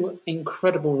 Two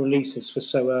incredible releases for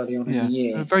so early on in the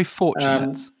year. We're very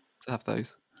fortunate to have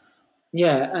those.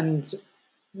 Yeah, and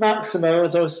Maximo,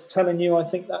 as I was telling you, I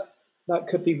think that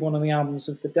could be one of the albums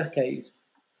of the decade,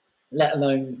 let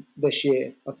alone this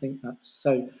year. I think that's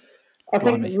so. I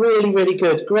think really, really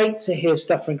good. Great to hear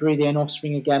stuff from Greedy and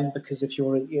Offspring again, because if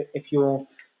you're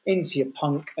into your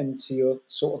punk and to your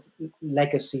sort of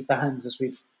legacy bands, as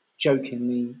we've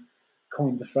jokingly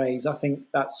coined the phrase, I think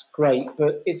that's great.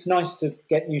 But it's nice to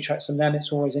get new tracks from them.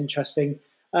 It's always interesting.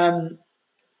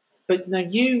 But now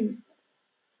you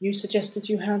suggested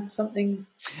you had something.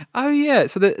 Oh yeah,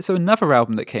 so another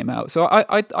album that came out. So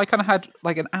I kind of had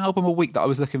like an album a week that I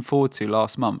was looking forward to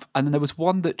last month, and then there was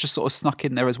one that just sort of snuck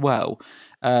in there as well,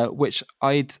 which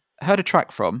I'd heard a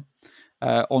track from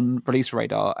on Release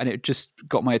Radar, and it just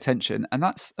got my attention. And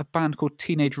that's a band called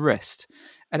Teenage Wrist.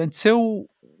 And until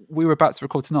we were about to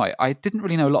record tonight, I didn't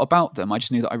really know a lot about them. I just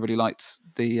knew that I really liked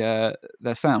their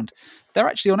sound. They're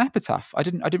actually on Epitaph. I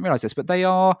didn't realize this, but they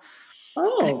are.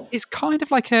 Oh, it's kind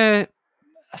of like a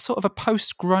a sort of a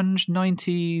post-grunge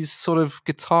 90s sort of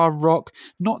guitar rock,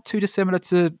 not too dissimilar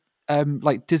to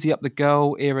like Dizzy Up the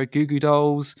Girl era Goo Goo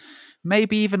Dolls,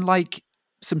 maybe even like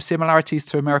some similarities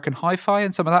to American Hi-Fi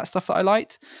and some of that stuff that I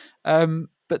liked.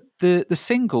 But the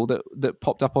single that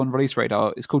popped up on Release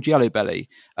Radar is called Yellow Belly,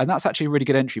 and that's actually a really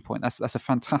good entry point. That's a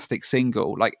fantastic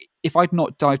single. Like, if I'd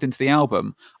not dived into the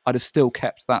album, I'd have still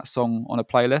kept that song on a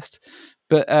playlist.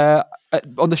 But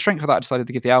on the strength of that, I decided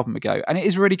to give the album a go, and it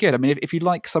is really good. I mean, if you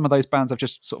like some of those bands I've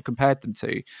just sort of compared them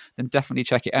to, then definitely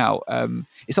check it out.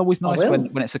 It's always nice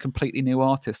when it's a completely new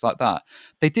artist like that.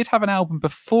 They did have an album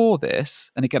before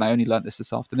this, and again, I only learnt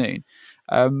this afternoon.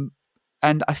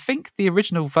 And I think the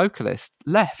original vocalist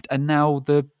left, and now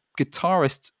the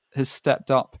guitarist has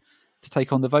stepped up to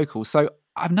take on the vocals. So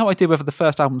I have no idea whether the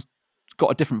first album's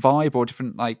got a different vibe or a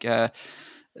different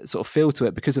sort of feel to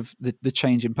it because of the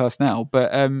change in personnel.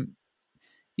 But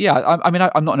yeah, I mean,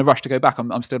 I'm not in a rush to go back.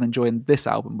 I'm still enjoying this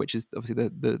album, which is obviously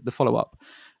the follow up.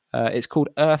 It's called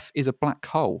Earth is a Black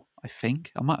Hole. I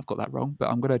think I might have got that wrong, but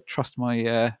I'm going to trust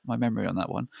my my memory on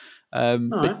that one.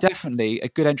 But definitely a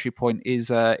good entry point is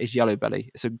Yellow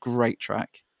Belly. It's a great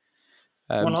track.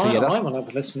 I will have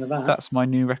a listen to that. That's my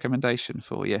new recommendation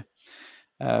for you.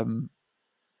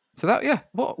 So that, yeah,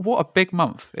 what a big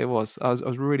month it was. I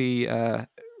was really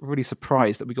really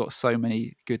surprised that we got so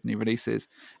many good new releases,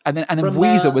 and then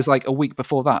Weezer was like a week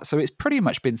before that. So it's pretty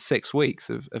much been 6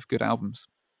 weeks of good albums.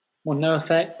 Well,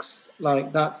 NoFX,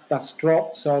 like that's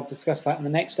dropped, so I'll discuss that in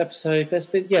the next episode. There's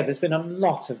been a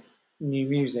lot of new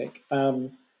music,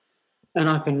 and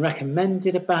I've been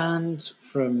recommended a band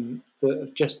that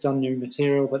have just done new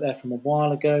material, but they're from a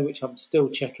while ago, which I'm still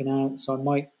checking out. So I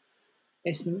might.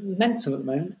 It's mental at the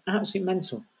moment, absolutely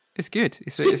mental. It's good.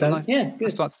 It's a nice good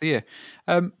start to the year.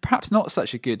 Perhaps not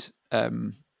such a good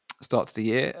start to the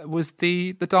year was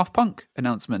the Daft Punk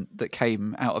announcement that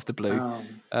came out of the blue.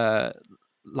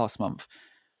 Last month.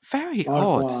 Very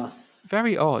odd.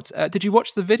 Very odd. Did you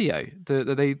watch the video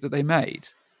that they made?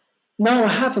 No, I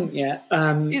haven't yet.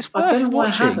 It's worth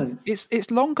watching.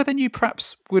 It's longer than you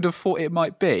perhaps would have thought it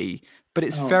might be, but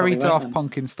it's very Daft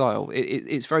Punk in style.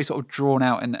 It's very sort of drawn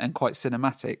out and quite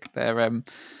cinematic.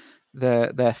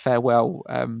 Their farewell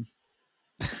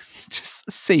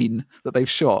just scene that they've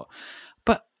shot.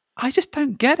 But I just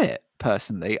don't get it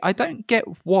personally. I don't get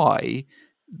why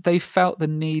they felt the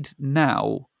need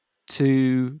now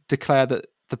to declare that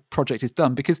the project is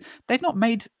done, because they've not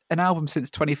made an album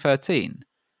since 2013.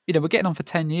 You know, we're getting on for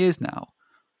 10 years now.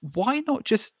 Why not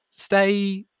just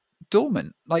stay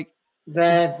dormant? Like,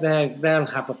 they'll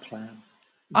have a plan.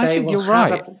 I think you're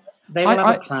right. They will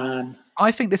have a plan.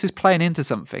 I think this is playing into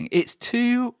something. It's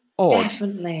too odd.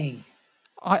 Definitely.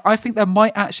 I think there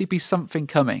might actually be something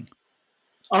coming.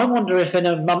 I wonder if in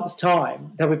a month's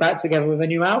time they'll be back together with a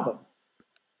new album.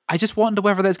 I just wonder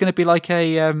whether there's going to be like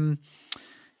a,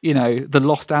 the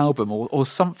Lost Album or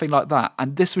something like that.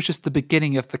 And this was just the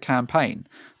beginning of the campaign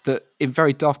that, in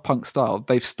very Daft Punk style,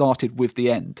 they've started with the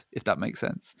end, if that makes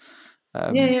sense.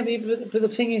 But the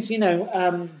thing is,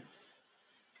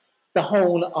 the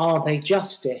whole "Are They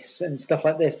Justice" and stuff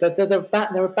like this. They're a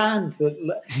band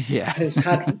that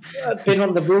has been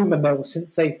on the rumour mill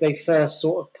since they first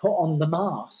sort of put on the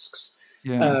masks,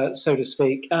 so to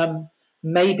speak.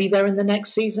 Maybe they're in the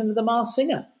next season of The Masked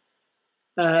Singer,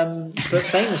 but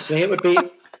famously, it would be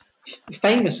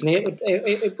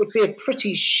a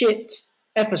pretty shit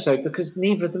episode because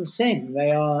neither of them sing.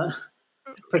 They are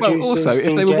producers. Well, also,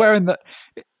 if they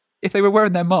were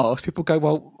wearing their masks, people go,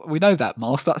 "Well, we know that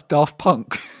mask. That's Daft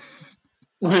Punk."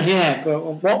 Well, yeah, but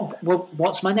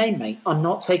what's my name, mate? I'm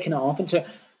not taking it off until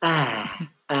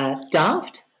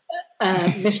Daft,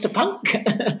 Mr. Punk.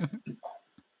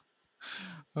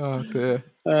 Oh dear.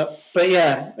 But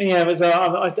it was.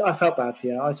 I felt bad for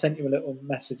you. I sent you a little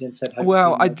message and said,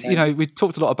 "Well, we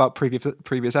talked a lot about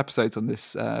previous episodes on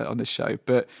this show,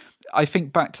 but I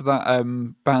think back to that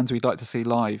bands we'd like to see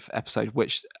live episode,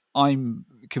 which I'm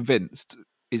convinced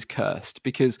is cursed,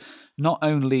 because not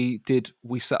only did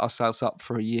we set ourselves up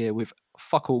for a year with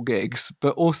fuck all gigs,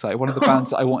 but also one of the bands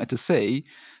that I wanted to see,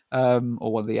 or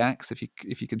one of the acts, if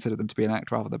you consider them to be an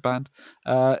act rather than a band,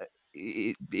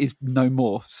 is no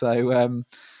more. So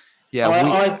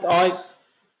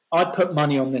I put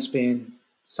money on this being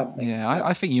something. Yeah,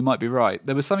 I think you might be right.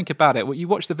 There was something about it. Well, you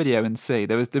watch the video and see.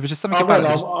 There was just something about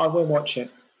it. I will watch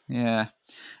it. Yeah.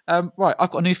 Right,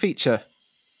 I've got a new feature.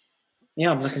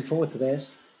 Yeah, I'm looking forward to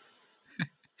this.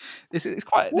 This is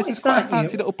quite a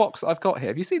fancy little box that I've got here.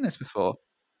 Have you seen this before?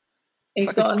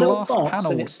 It's got a little glass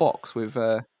panel box with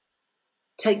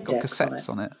tape decks cassettes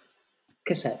on it.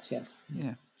 Cassettes, yes.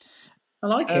 Yeah. I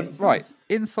like it. Right,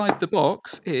 inside the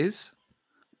box is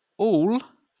all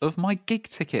of my gig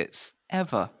tickets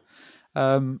ever.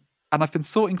 And I've been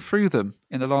sorting through them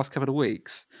in the last couple of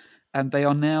weeks, and they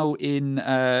are now in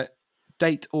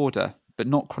date order, but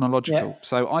not chronological. Yeah.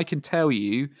 So I can tell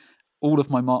you all of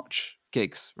my March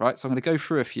gigs, right? So I'm going to go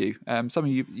through a few. Some of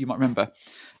you might remember.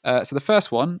 So the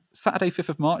first one, Saturday, 5th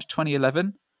of March,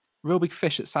 2011, Real Big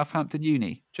Fish at Southampton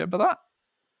Uni. Do you remember that?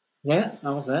 Yeah, I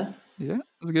was there. Yeah,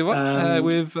 that's a good one.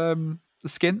 With the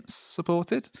Skints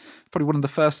supported. Probably one of the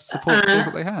first support tours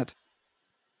that they had.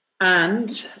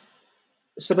 And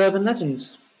Suburban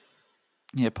Legends.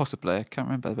 Yeah, possibly. I can't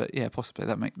remember, but yeah, possibly.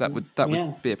 That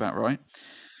would be about right.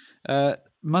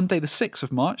 Monday, the 6th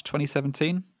of March,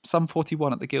 2017, Sum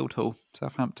 41 at the Guildhall,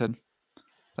 Southampton.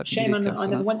 Shame I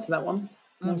never went to that one.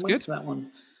 That's good. To that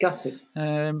one. Gutted.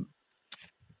 A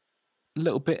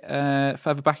little bit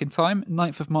further back in time,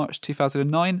 9th of March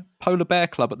 2009, Polar Bear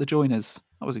Club at the Joiners.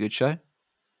 That was a good show.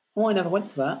 Oh, I never went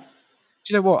to that.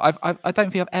 Do you know what? I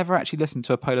don't think I've ever actually listened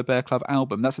to a Polar Bear Club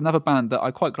album. That's another band that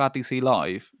I quite gladly see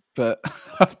live, but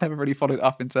I've never really followed it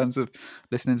up in terms of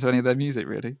listening to any of their music,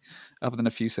 really, other than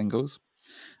a few singles.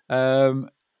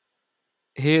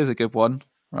 Here's a good one,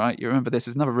 right? You remember this.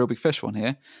 There's another Real Big Fish one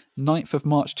here. 9th of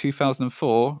March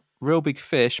 2004, Real Big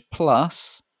Fish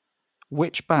plus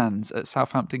which bands at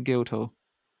Southampton Guildhall?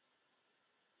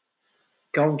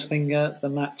 Goldfinger, The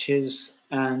Matches,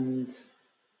 and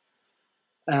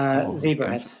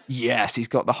Zebrahead. Yes, he's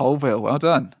got the whole bill. Well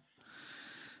done.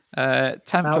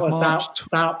 10th of March.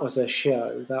 That was a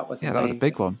show. That was amazing. That was a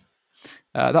big one.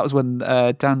 That was when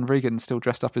Dan Regan still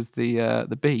dressed up as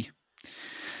the bee.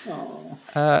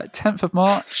 10th of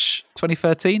March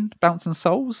 2013, Bounce and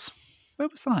Souls. Where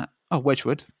was that? Oh,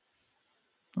 Wedgwood.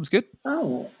 That was good.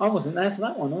 Oh, I wasn't there for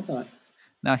that one, was I?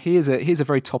 Now here's a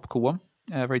very topical one,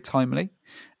 very timely.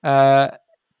 10th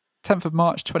of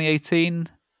March 2018,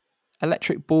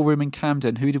 Electric Ballroom in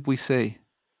Camden. Who did we see?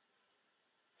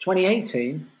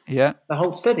 2018? Yeah. The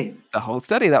Hold Steady. The Hold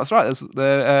Steady, that was right. That's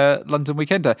the London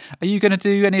Weekender. Are you going to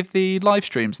do any of the live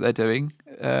streams that they're doing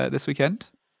this weekend?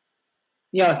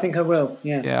 Yeah, I think I will.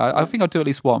 Yeah. Yeah, I think I'll do at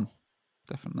least one.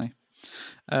 Definitely.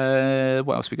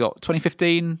 What else we got?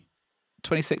 2015,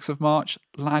 26th of March,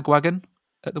 Lagwagon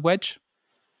at the Wedge.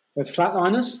 With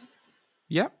Flatliners?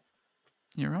 Yeah,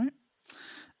 you're right.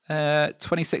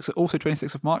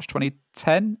 26th of March,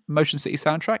 2010, Motion City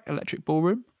Soundtrack, Electric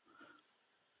Ballroom.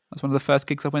 That's one of the first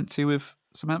gigs I went to with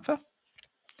Samantha.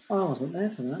 Oh, I wasn't there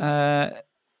for that.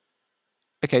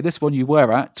 Okay, this one you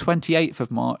were at, 28th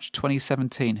of March,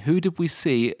 2017. Who did we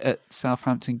see at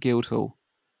Southampton Guildhall?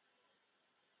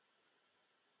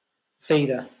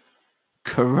 Feeder.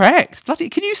 Correct. Bloody,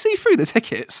 can you see through the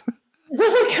tickets?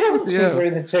 I can't see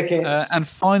through the tickets. And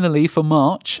finally, for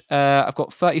March, I've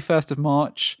got 31st of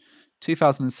March,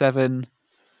 2007,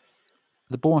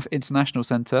 the Bournemouth International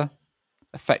Centre,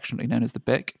 affectionately known as the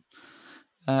BIC.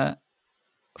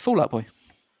 Fall Out Boy.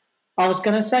 I was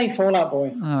going to say Fall Out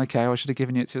Boy. Oh, okay, I should have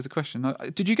given you it to as a question.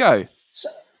 Did you go?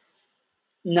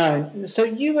 No. So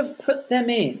you have put them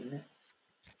in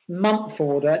month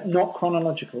order, not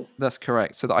chronological. That's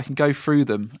correct. So that I can go through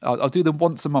them. I'll do them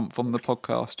once a month on the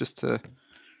podcast just to.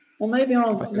 Well, maybe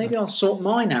I'll sort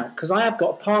mine out because I have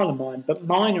got a pile of mine, but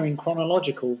mine are in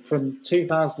chronological from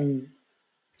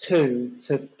 2002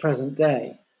 to present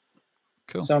day.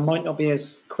 Cool. So I might not be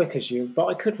as quick as you, but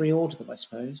I could reorder them, I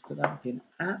suppose. But that would be an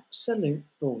absolute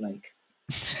ball ache.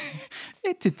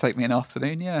 It did take me an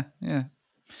afternoon, yeah.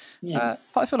 But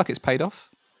I feel like it's paid off.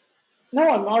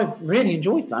 No, I really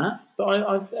enjoyed that, but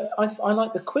I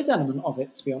like the quiz element of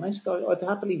it. To be honest, I'd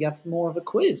happily have more of a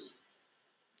quiz.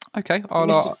 Okay,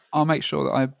 I'll make sure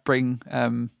that I bring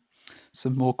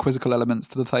some more quizzical elements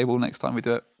to the table next time we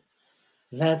do it.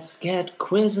 Let's get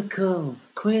quizzical.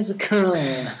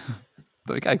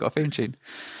 There we go, got a theme tune.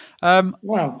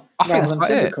 Well, I think that's about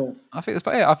physical. it. I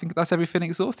think that's everything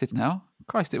exhausted now.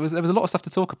 Christ, there was a lot of stuff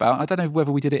to talk about. I don't know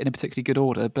whether we did it in a particularly good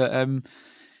order, but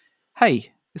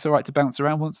hey, it's all right to bounce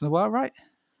around once in a while, right?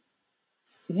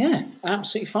 Yeah,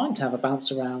 absolutely fine to have a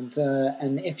bounce around.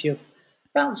 And if you're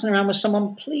bouncing around with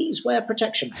someone, please wear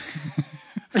protection.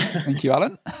 Thank you,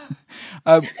 Alan.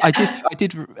 I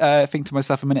did think to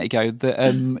myself a minute ago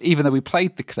that even though we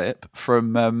played the clip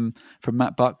from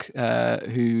Matt Buck,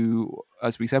 who,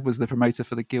 as we said, was the promoter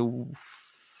for the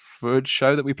Guildford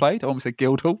show that we played. I almost said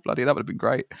Guildhall. Bloody, that would have been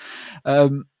great.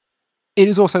 It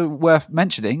is also worth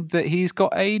mentioning that he's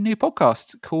got a new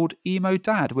podcast called Emo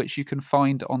Dad, which you can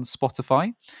find on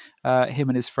Spotify. Him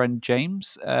and his friend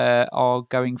James are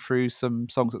going through some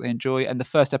songs that they enjoy, and the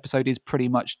first episode is pretty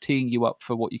much teeing you up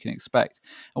for what you can expect.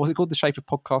 And what's it called? The Shape of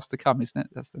Podcast to Come, isn't it?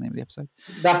 That's the name of the episode.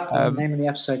 That's the name of the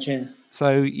episode, yeah.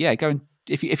 So yeah, go and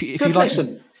if you like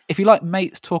listen. if you like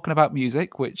mates talking about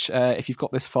music, which if you've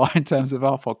got this far in terms of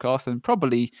our podcast, then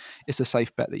probably it's a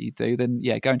safe bet that you do. Then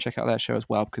yeah, go and check out their show as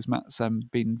well, because Matt's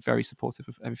been very supportive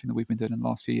of everything that we've been doing in the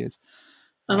last few years.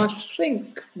 And I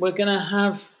think we're going to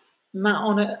have Matt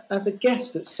on it as a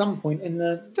guest at some point in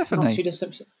the not too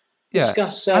distant.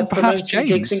 Discuss promoting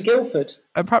gigs in Guildford,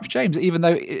 and perhaps James, even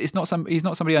though he's not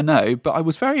somebody I know, but I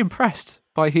was very impressed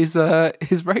by his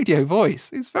radio voice.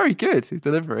 He's very good, his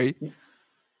delivery.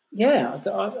 Yeah,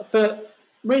 but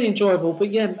really enjoyable.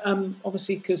 But yeah,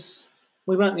 obviously because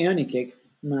we weren't the only gig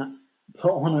Matt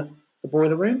put on at the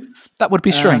Boiler Room. That would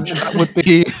be strange. That would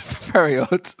be very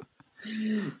odd.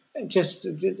 Just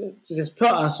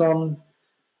put us on.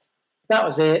 That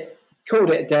was it.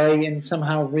 Called it a day, and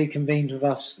somehow reconvened with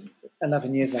us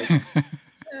 11 years later.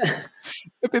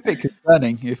 A bit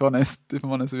concerning, if I'm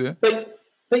honest with you.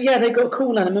 But yeah, they've got a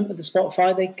cool element with the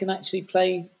Spotify. They can actually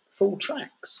play full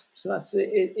tracks, so that's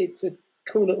it's a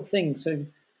cool little thing. So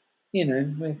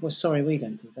we're sorry we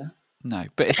don't do that. No,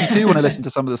 but if you do want to listen to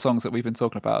some of the songs that we've been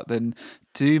talking about, then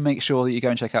do make sure that you go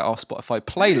and check out our Spotify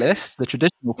playlist, the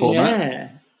traditional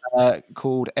format.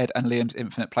 Called Ed and Liam's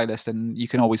Infinite Playlist, and you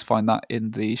can always find that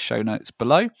in the show notes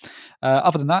below.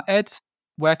 Other than that, Ed,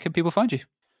 where can people find you?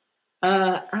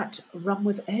 At Run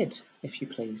With Ed, if you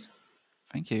please.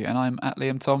 Thank you. And I'm at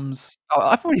Liam Toms. Oh,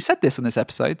 I've already said this on this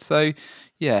episode, so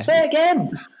yeah. Say it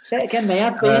again,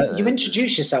 mate. You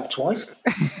introduced yourself twice.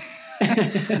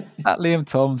 At Liam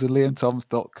Toms and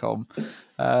liamtoms.com.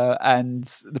 And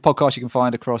the podcast you can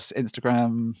find across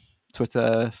Instagram,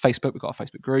 Twitter, Facebook. We've got a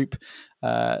Facebook group.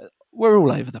 We're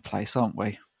all over the place, aren't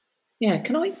we? Yeah.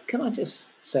 Can I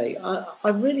just say I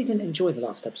really didn't enjoy the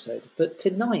last episode, but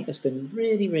tonight has been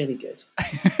really, really good.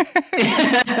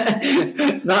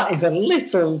 That is a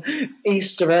little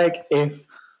Easter egg if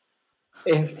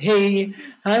he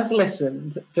has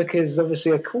listened, because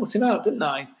obviously I caught him out, didn't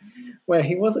I? Where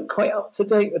he wasn't quite up to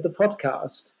date with the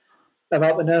podcast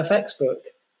about the NerfX book.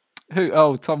 Who?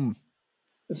 Oh, Tom.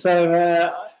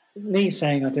 So me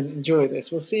saying I didn't enjoy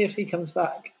this. We'll see if he comes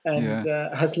back and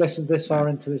has listened this far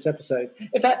into this episode.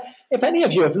 If any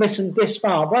of you have listened this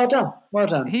far, well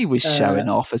done. He was showing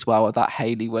off as well with that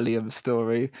Hayley Williams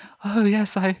story. Oh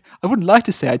yes, I wouldn't like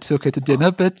to say I took her to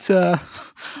dinner, but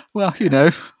well,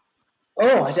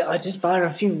 Oh, I did buy her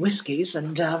a few whiskies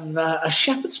and a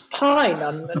shepherd's pie,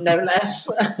 no less.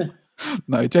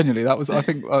 No, genuinely, I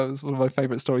think that was one of my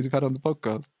favourite stories we've had on the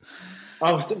podcast.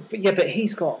 Oh, but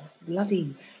he's got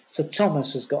bloody... Sir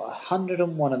Thomas has got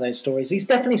 101 of those stories. He's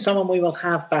definitely someone we will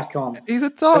have back on. He's a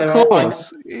dark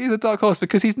horse. He's a dark horse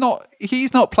because he's not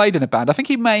played in a band. I think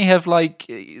he may have He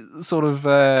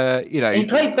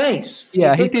played bass.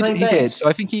 Yeah, he did. So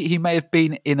I think he may have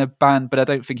been in a band, but I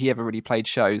don't think he ever really played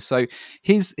shows. So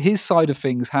his side of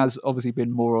things has obviously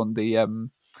been more on the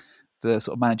sort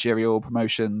of managerial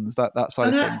promotions, that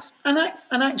side of things. And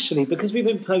actually, because we've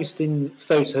been posting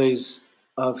photos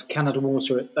of Canada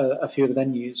Water at a few of the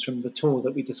venues from the tour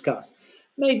that we discussed,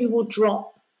 maybe we'll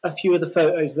drop a few of the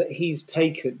photos that he's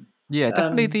taken. Yeah,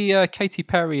 definitely the Katy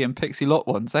Perry and Pixie Lott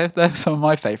ones. They're some of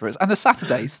my favourites. And the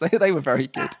Saturdays, they were very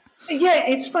good. Yeah,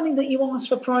 it's funny that you asked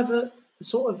for private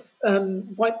sort of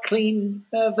wipe clean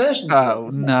versions. Oh,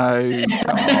 no.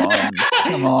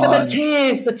 Come on. For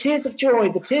the tears of joy.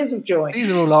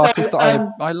 These are all artists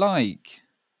that I like.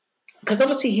 Because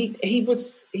obviously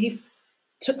he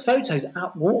took photos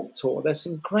at Warped Tour. There's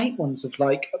some great ones of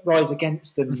Rise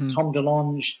Against and Tom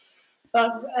DeLonge.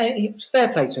 Fair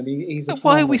play to him. He's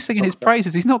why are we singing his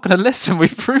praises? He's not going to listen.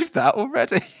 We've proved that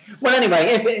already. Well,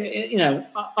 anyway,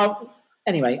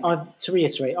 to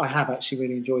reiterate, I have actually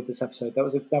really enjoyed this episode.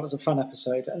 That was a fun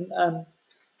episode, and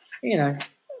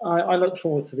I look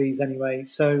forward to these anyway.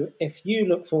 So if you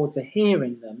look forward to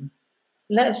hearing them,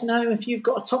 let us know if you've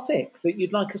got a topic that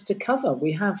you'd like us to cover.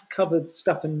 We have covered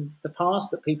stuff in the past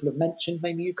that people have mentioned.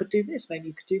 Maybe you could do this, maybe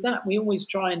you could do that. We always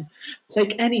try and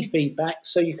take any feedback,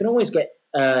 so you can always get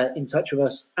in touch with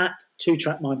us at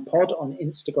 2TrackMindPod on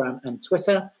Instagram and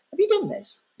Twitter. Have you done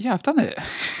this? Yeah, I've done it.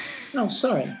 Oh,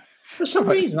 sorry. For some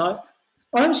reason, I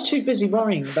was too busy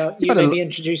worrying about you maybe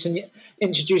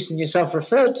introducing yourself for a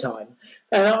third time.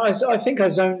 I think I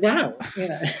zoned out,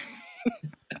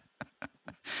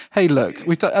 Hey, look,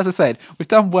 as I said, we've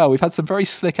done well. We've had some very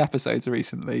slick episodes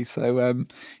recently, so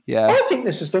yeah. I think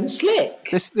this has been slick.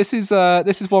 This is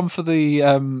one for the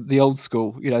old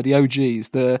school, the OGs,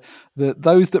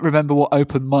 those that remember what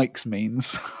open mics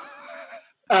means.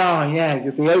 Oh yeah,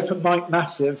 the open mic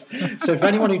massive. So for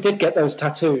anyone who did get those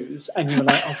tattoos and you were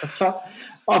like, oh for fuck,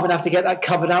 I'm gonna have to get that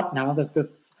covered up now. The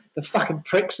the fucking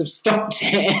pricks have stopped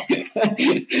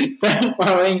it. Don't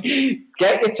worry.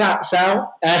 Get your tats out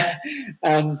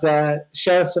and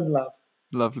share some love.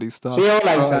 Lovely stuff. See you all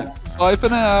later. Right. Bye for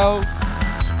now.